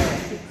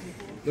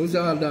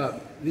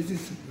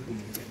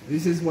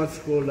this is what's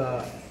called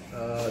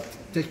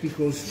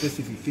technical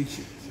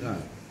specifications.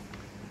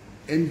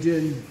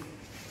 Engine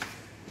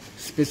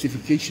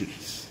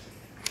specifications.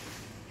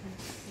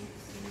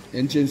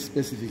 Engine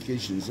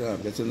specifications.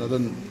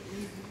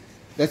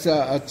 That's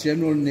a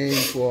general name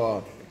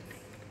for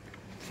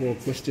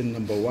question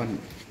number 1.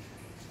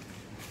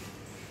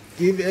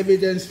 Give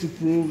evidence to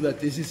prove that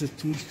this is a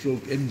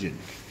two-stroke engine.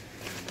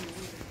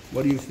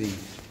 What do you think?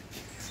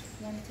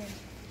 110.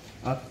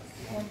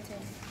 110.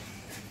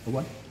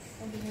 What?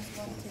 Only has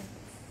 110.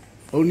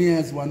 Only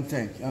has one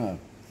tank.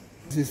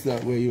 This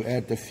is where you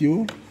add the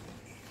fuel.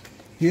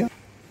 Here.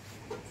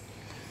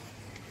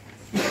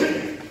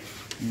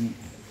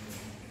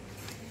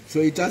 So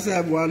it does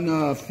have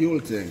one fuel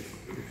tank.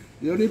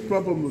 The only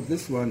problem with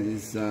this one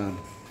is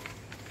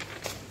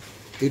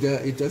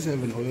it does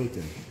have an oil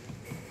tank.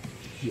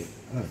 Here.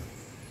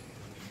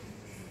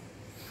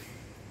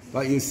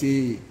 But you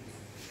see,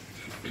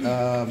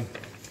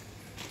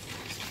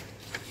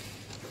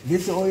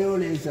 this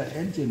oil is an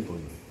engine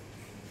oil.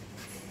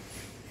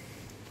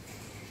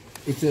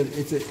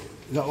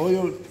 the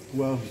oil,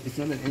 well, it's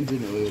not an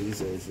engine oil,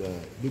 it's a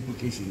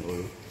lubrication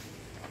oil.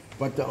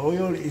 But the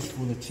oil is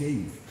for the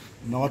chain,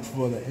 not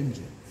for the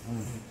engine.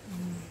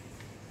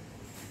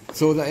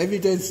 So the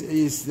evidence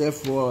is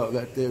therefore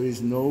that there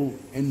is no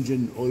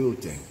engine oil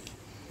tank,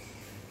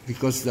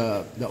 because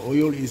the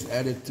oil is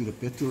added to the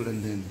petrol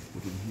and then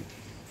put in here.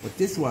 But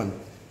this one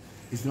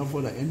is not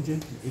for the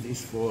engine, it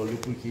is for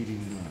lubricating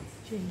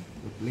the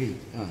blade.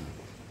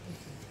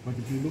 But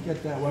if you look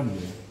at that one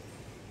there,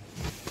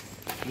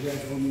 it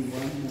has only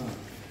one,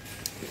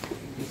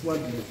 this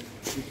one,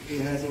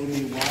 it has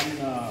only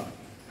one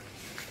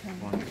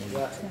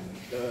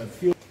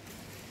fuel.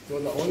 So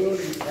the oil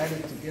is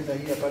added together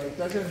here, but it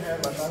doesn't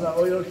have another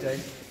oil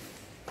tank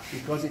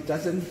because it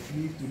doesn't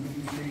need to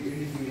lubricate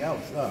anything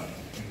else.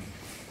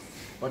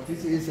 But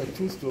this is a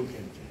two-stroke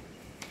engine.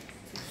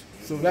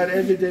 So that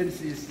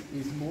evidence is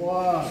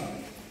more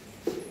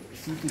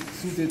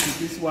suited to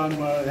this one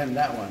rather than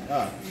that one.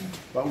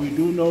 But we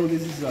do know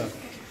this is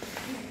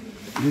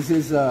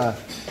so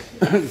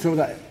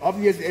the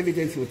obvious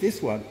evidence for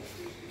this one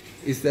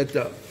is that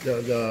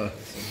the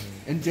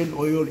engine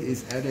oil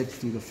is added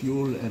to the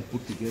fuel and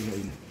put together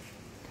in it.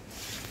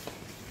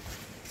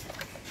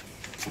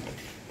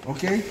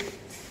 Okay?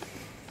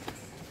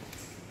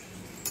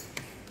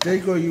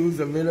 Take or use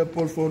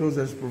available photos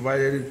as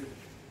provided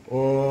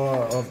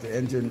or of the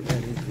engine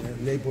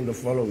and label the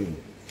following.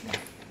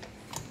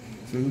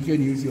 So you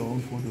can use your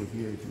own photo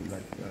here if you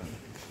like.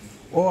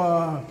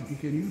 Or you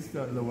can use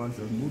the ones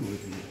on Moodle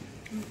if you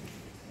like.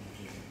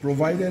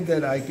 Provided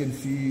that I can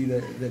see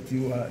that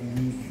you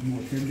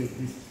attended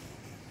this,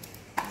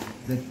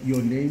 that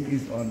your name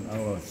is on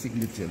our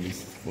signature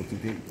list for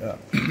today.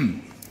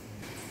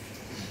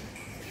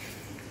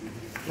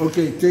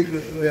 Okay, take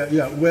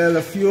where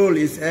the fuel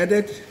is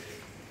added.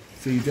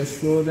 So you just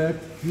show that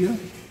here.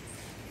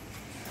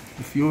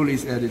 The fuel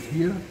is added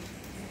here.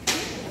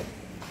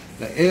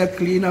 The air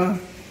cleaner.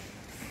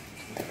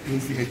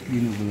 Where's the air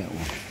cleaner for that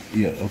one?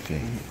 Yeah,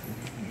 okay.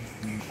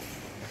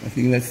 I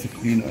think that's the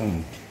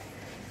cleaner.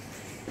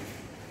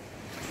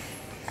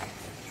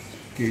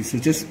 Okay, so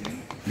just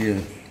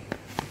here.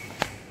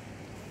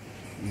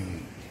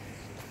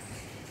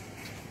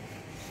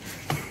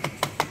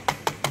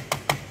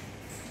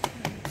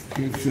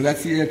 Okay, so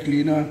that's the air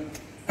cleaner.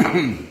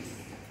 The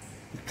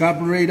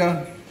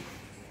carburetor.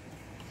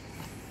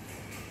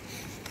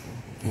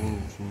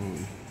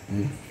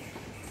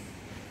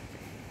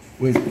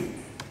 With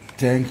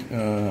tank,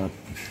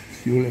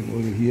 fuel and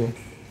oil here.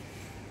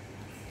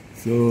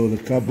 So the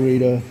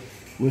carburetor,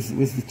 where's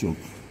the choke?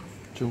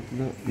 Choke,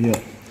 yeah.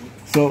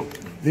 So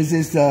this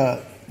is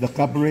the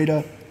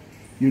carburetor.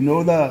 You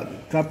know the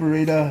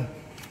carburetor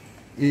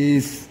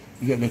is,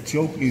 the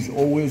choke is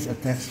always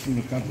attached to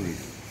the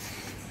carburetor.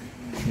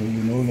 So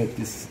you know that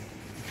this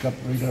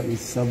carburetor is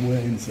somewhere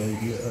inside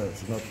here.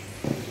 It's not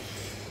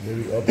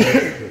very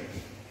obvious, but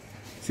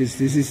since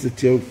this is the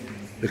choke,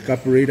 the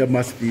carburetor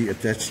must be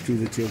attached to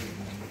the choke.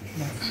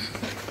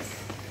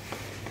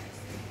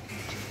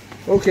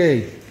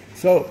 Okay,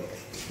 so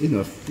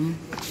enough.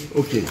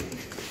 Okay,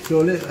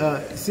 so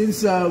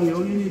since we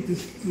only need to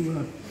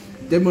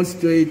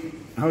demonstrate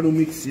how to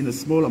mix in a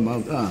small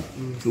amount,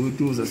 so we'll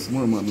do a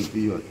small amount with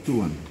the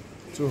 200.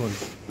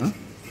 200. Huh?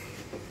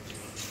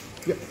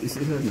 Yeah, it's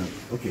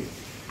enough. Okay.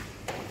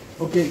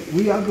 Okay,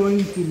 we are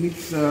going to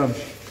mix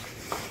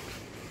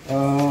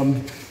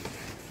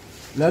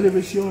la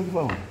ratio as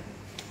well.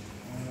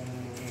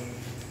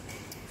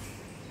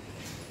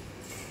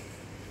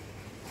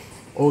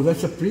 Oh,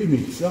 that's a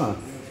premix, huh?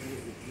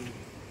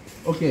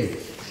 Okay.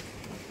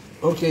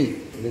 Okay,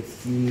 let's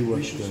see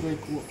what the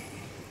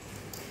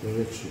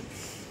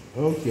directions.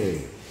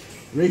 Okay,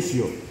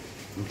 ratio.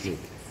 Okay.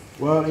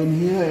 Well, in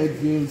here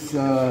it gives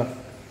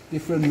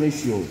different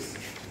ratios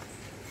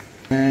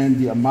and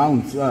the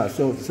amounts.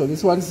 So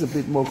this one is a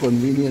bit more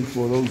convenient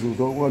for those who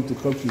don't want to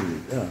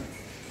calculate.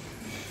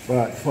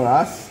 But for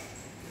us,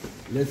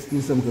 let's do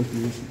some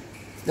calculation.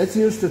 Let's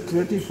use the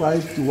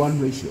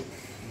 25:1 ratio.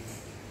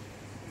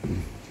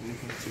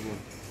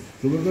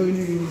 So we're going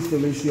to use the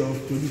ratio of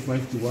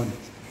 25:1.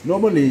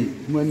 Normally,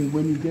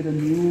 when you get a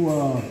new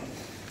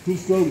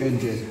two-stroke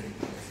engine,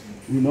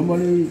 we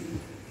normally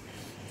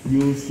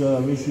use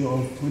a ratio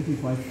of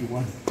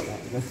 25:1.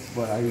 That's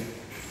what I.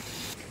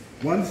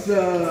 Once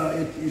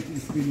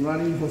it's been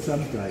running for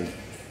some time,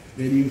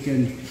 then you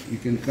can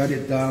cut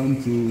it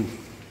down to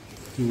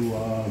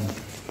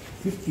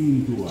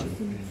 15:1.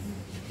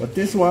 But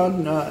this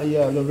one,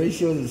 the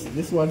ratio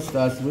this one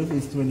starts with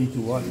is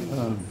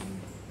 20:1.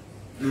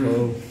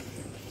 So.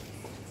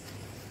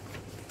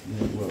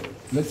 Yeah, well,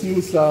 let's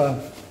use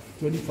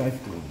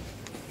 25:1.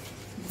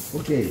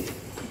 Okay,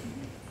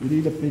 we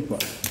need a paper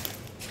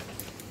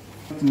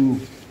to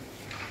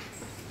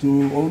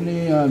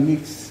only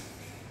mix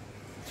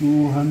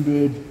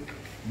 200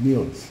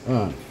 mils.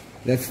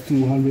 That's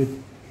 200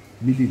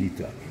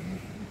 milliliter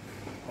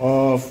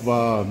of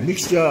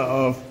mixture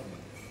of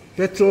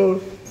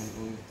petrol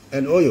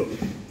and oil.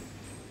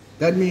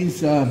 That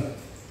means,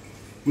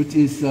 which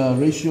is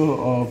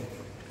ratio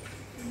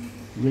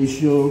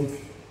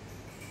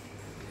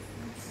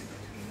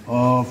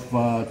of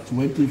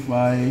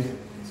 25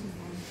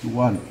 to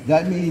 1.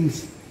 That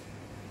means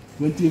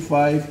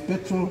 25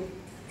 petrol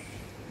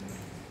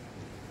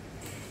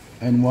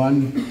and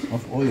 1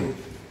 of oil.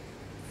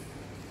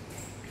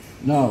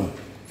 Now,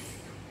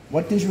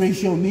 what this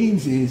ratio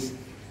means is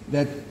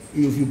that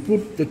if you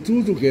put the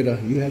two together,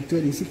 you have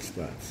 26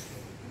 parts.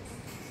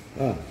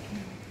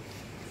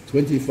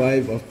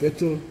 25 of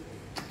petrol,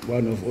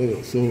 1 of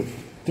oil. So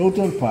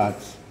total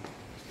parts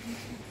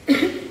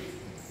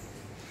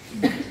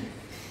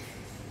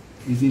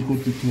is equal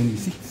to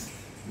 26.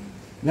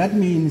 That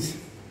means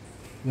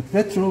the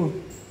petrol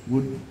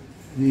would,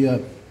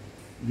 the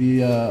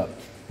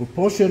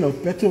proportion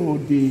of petrol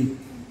would be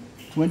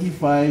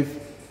 25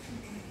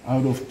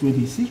 out of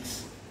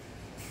 26,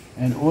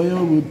 and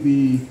oil would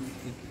be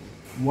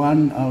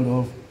 1 out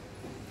of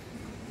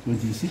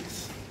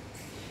 26,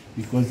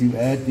 because you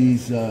add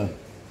these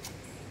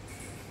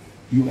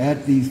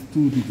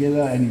two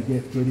together and you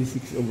get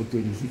 26 over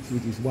 26,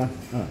 which is 1,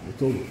 the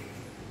total.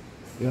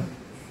 Yeah,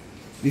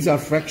 these are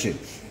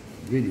fractions,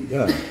 really.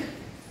 Yeah.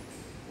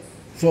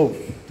 So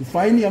to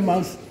find the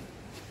amounts,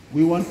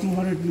 we want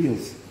 200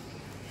 meals.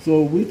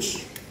 So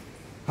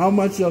how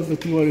much of the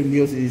 200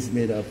 meals is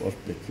made up of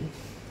petrol,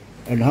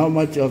 and how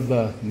much of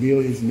the meal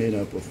is made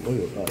up of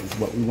oil is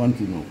what we want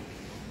to know.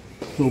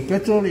 So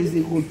petrol is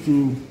equal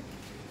to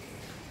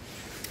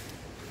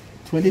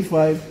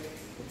 25,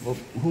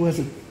 who has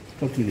a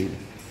calculator?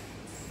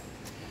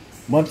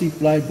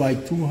 Multiplied by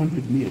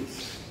 200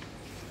 meals.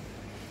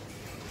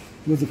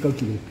 Who has a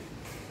calculator?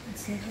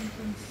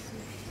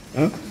 7.6.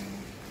 Huh?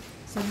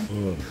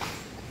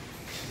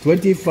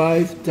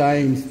 25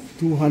 times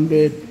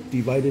 200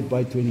 divided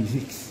by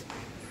 26.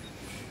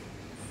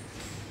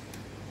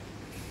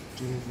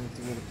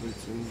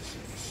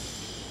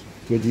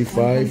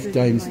 25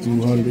 times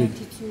 200.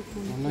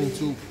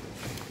 192.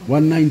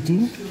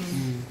 192?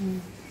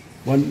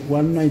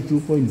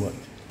 192 point what?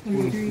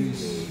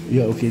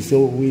 Yeah, okay,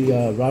 so we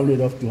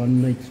rounded off to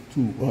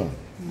 192.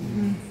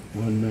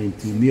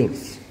 192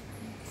 meals.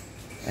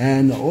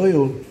 And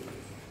oil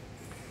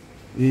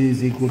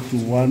is equal to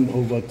 1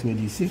 over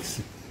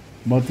 26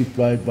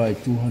 multiplied by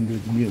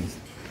 200 meals.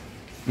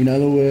 In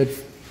other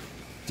words,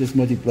 just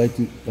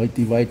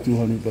divide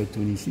 200 by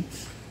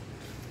 26.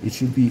 It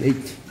should be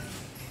 8.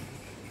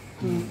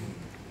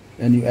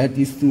 And you add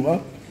these two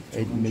up,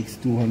 it makes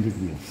 200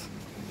 meals.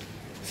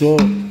 So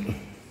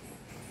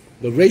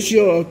the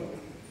ratio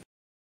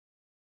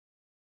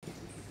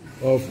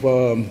of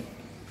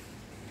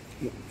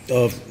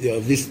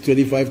this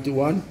 25 to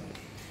 1,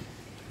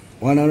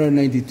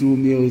 192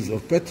 meals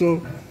of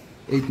petrol,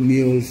 8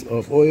 meals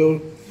of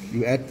oil.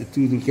 You add the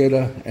two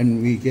together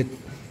and we get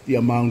the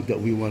amount that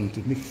we want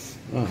to mix.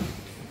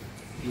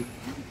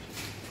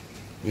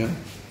 Yeah?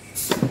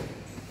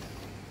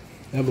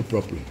 Have a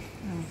problem.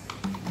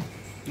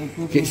 No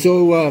problem. Okay,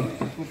 so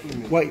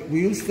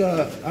we use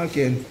the,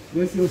 again,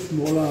 where's your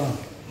smaller,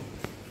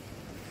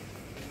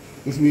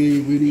 because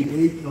we need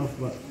 8 of,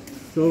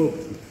 so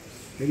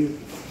can you,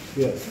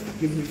 yeah,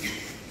 give it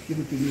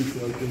to me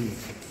so I can.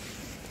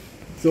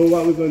 So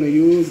what we're going to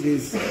use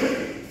is,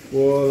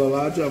 for the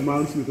larger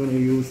amounts, we're going to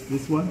use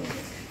this one,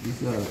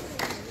 this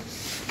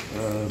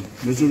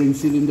measuring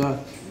cylinder.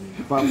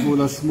 But for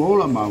the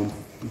small amount,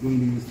 we're going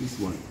to use this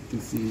one. You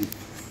can see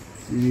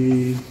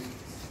 3,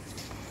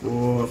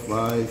 4,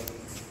 5,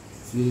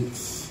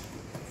 6,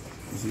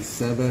 this is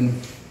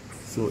 7,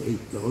 so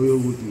 8. The oil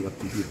would be up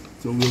to here.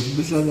 So we'll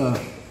measure the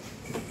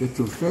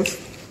petrol first.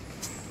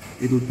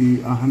 It would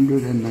be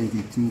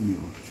 192 mil.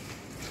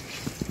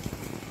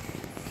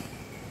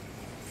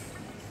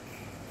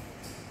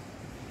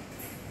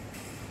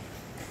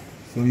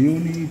 So you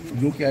need to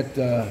look at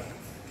here.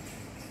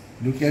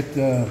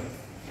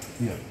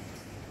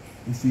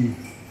 You see,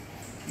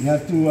 you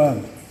have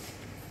to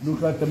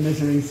look at the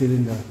measuring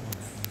cylinder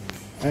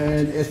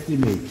and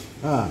estimate.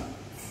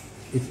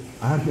 It's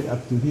 100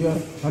 up to here,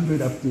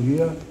 100 up to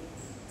here,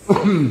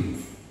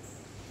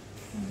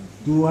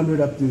 200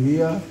 up to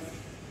here.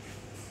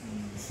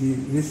 See,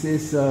 this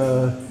is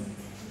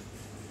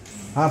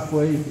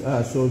halfway,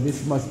 so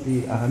this must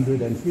be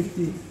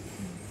 150.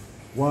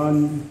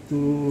 1,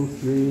 2,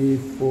 3,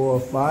 4,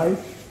 5,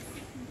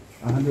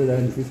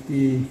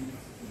 150.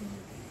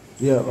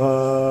 Yeah.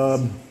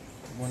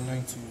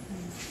 192.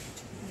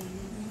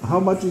 How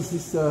much is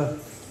this?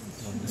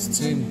 It's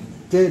 10.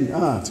 10.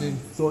 10.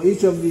 So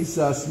each of these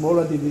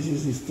smaller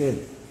divisions is 10.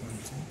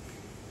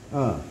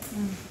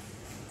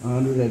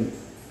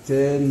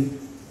 110,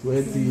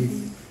 20,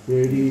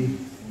 30,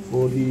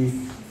 40,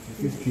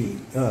 50.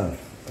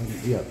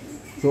 Yeah.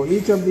 So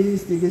each of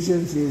these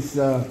divisions is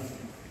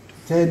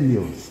 10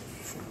 mils.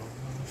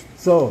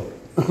 So,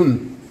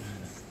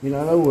 in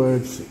other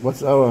words,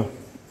 what's our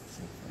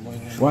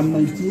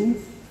 192?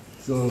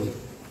 So,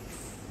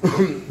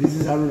 this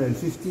is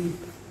 150.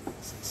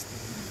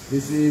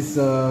 This is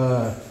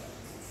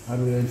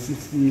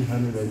 160,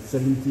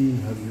 170,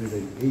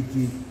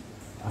 180,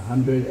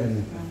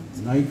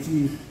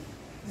 190.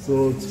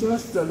 So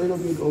just a little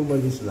bit over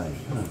this line.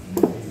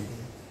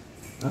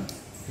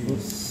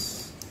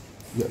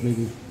 Yeah,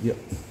 maybe. Yeah.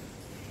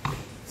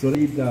 So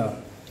read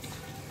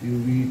you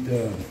read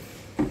the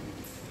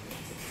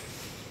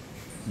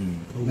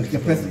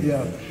capacity.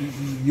 Yeah,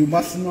 you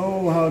must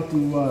know how to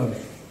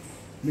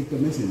make the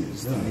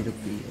messages.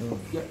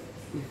 Yeah.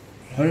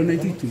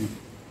 192.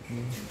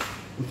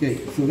 Okay,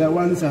 so that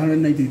one is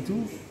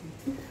 192.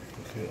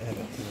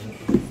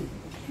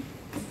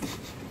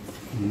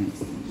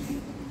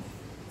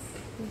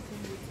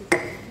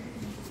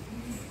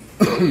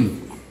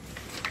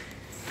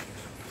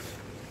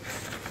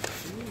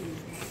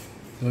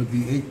 So it'll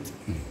be 8.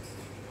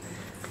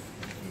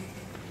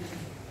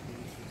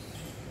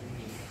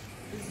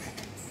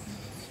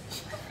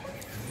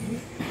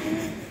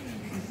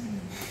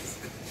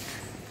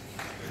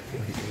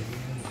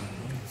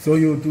 So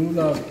you do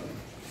the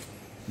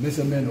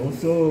measurement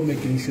also,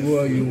 making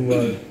sure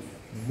you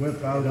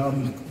work out how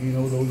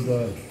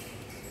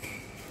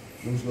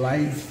those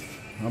lines,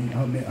 how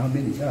many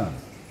are.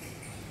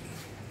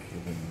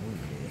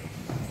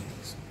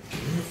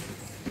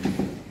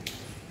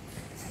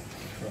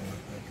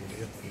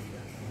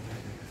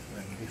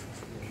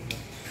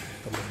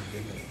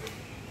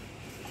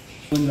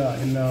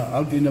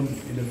 Out in the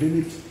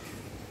village,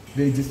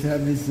 they just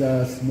have this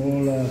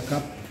small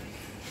cup.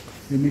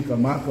 They make a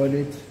mark on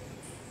it,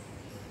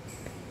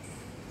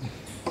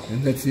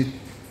 and that's it.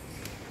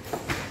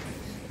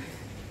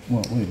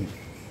 Well, wait a minute.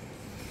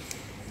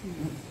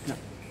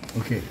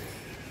 Okay,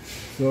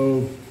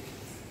 so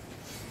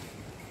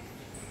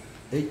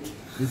 8.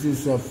 This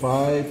is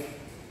 5.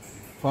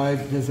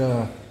 5.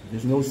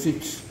 There's no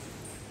 6,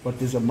 but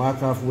there's a mark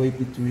halfway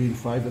between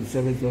 5 and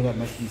 7, so that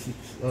must be 6.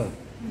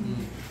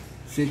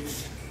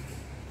 6,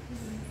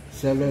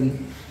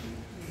 7,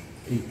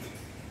 8.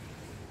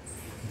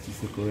 This is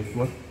the correct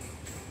one.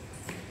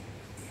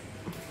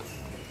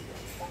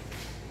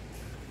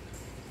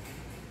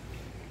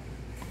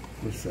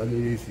 It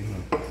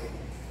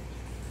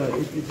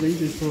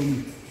ranges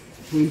from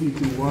 20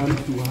 to 1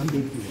 to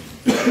 100 to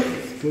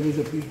 1. So there's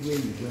a big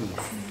range.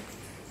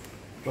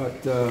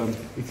 But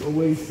it's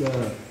always,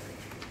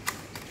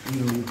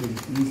 you can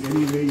use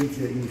any range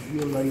that you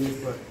feel like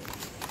it, but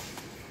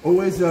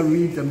always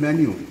read the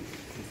manual.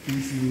 It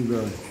gives you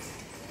the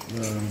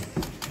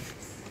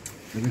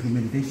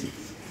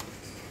recommendations.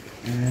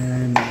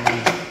 And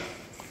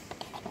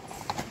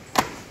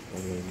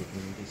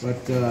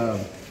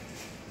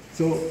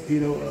so a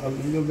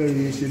little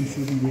variation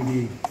shouldn't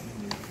really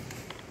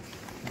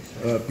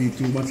be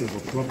too much of a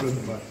problem,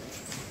 but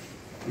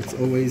it's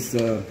always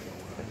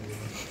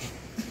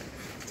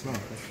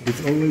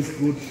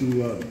good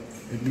to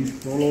at least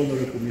follow the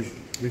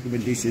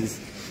recommendations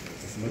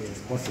as much as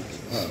possible.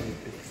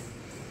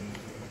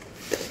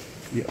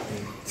 Yeah.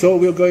 So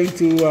we're going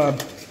to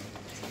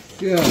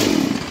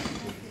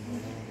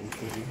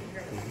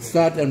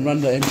start and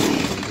run the engine.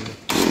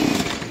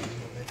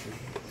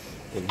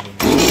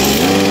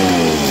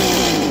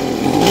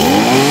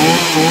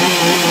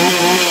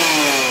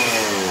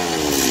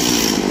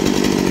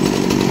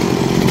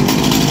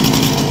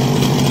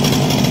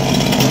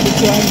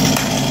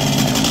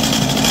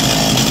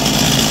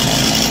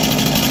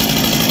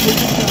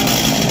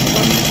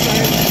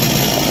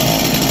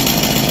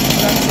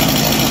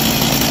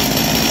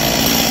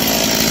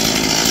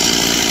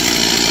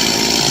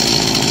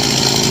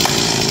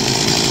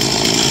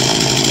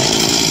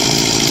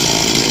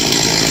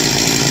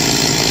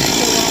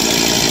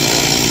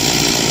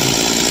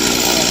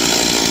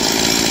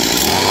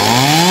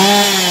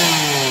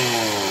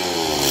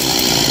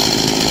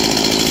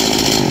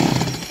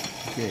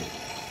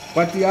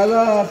 But the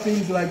other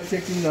things like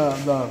checking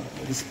the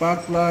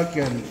spark plug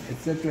and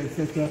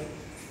etc.,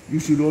 you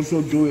should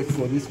also do it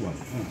for this one,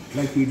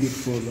 like we did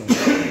for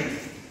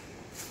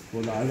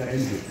the other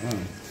engine.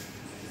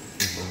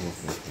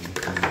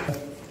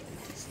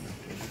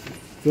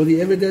 So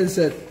the evidence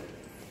that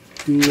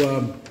to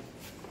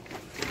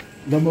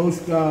the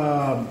most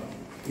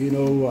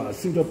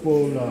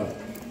suitable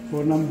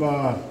for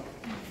number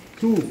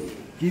 2,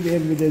 give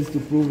evidence to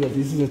prove that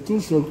this is a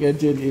 2-stroke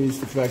engine is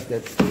the fact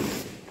that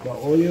the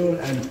oil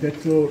and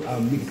petrol are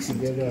mixed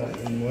together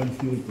in one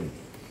fuel tank.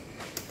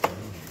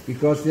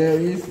 Because there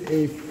is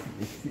a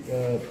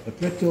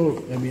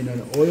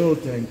an oil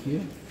tank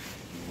here,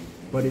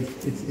 but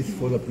it's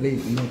for the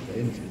plate, not the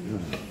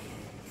engine.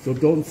 So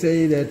don't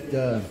say that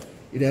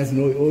it has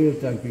no oil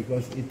tank,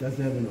 because it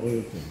doesn't have an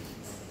oil tank.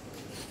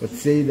 But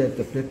say that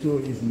the petrol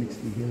is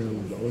mixed together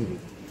with the oil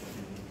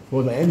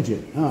for the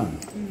engine.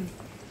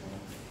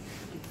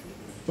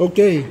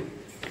 Okay.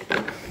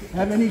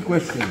 Have any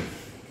questions?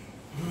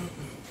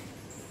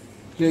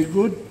 Okay,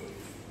 good.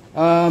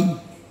 If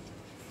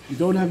you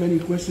don't have any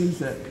questions,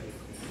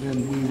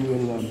 then we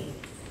will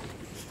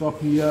stop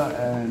here,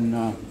 and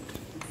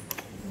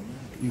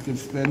you can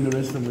spend the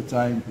rest of the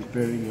time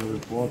preparing your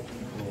report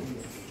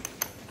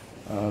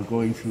or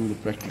going through the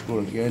practical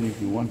again if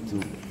you want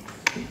to.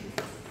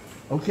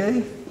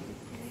 Okay?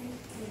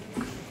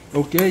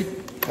 Okay.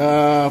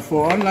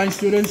 For online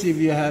students, if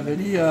you have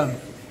any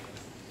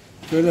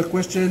further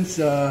questions,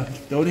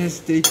 don't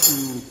hesitate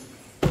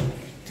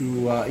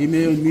to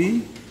email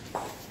me,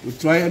 We'll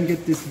try and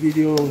get this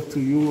video to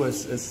you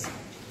as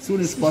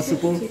soon as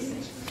possible.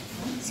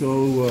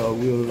 So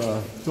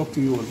we'll talk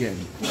to you again.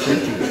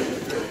 Thank you.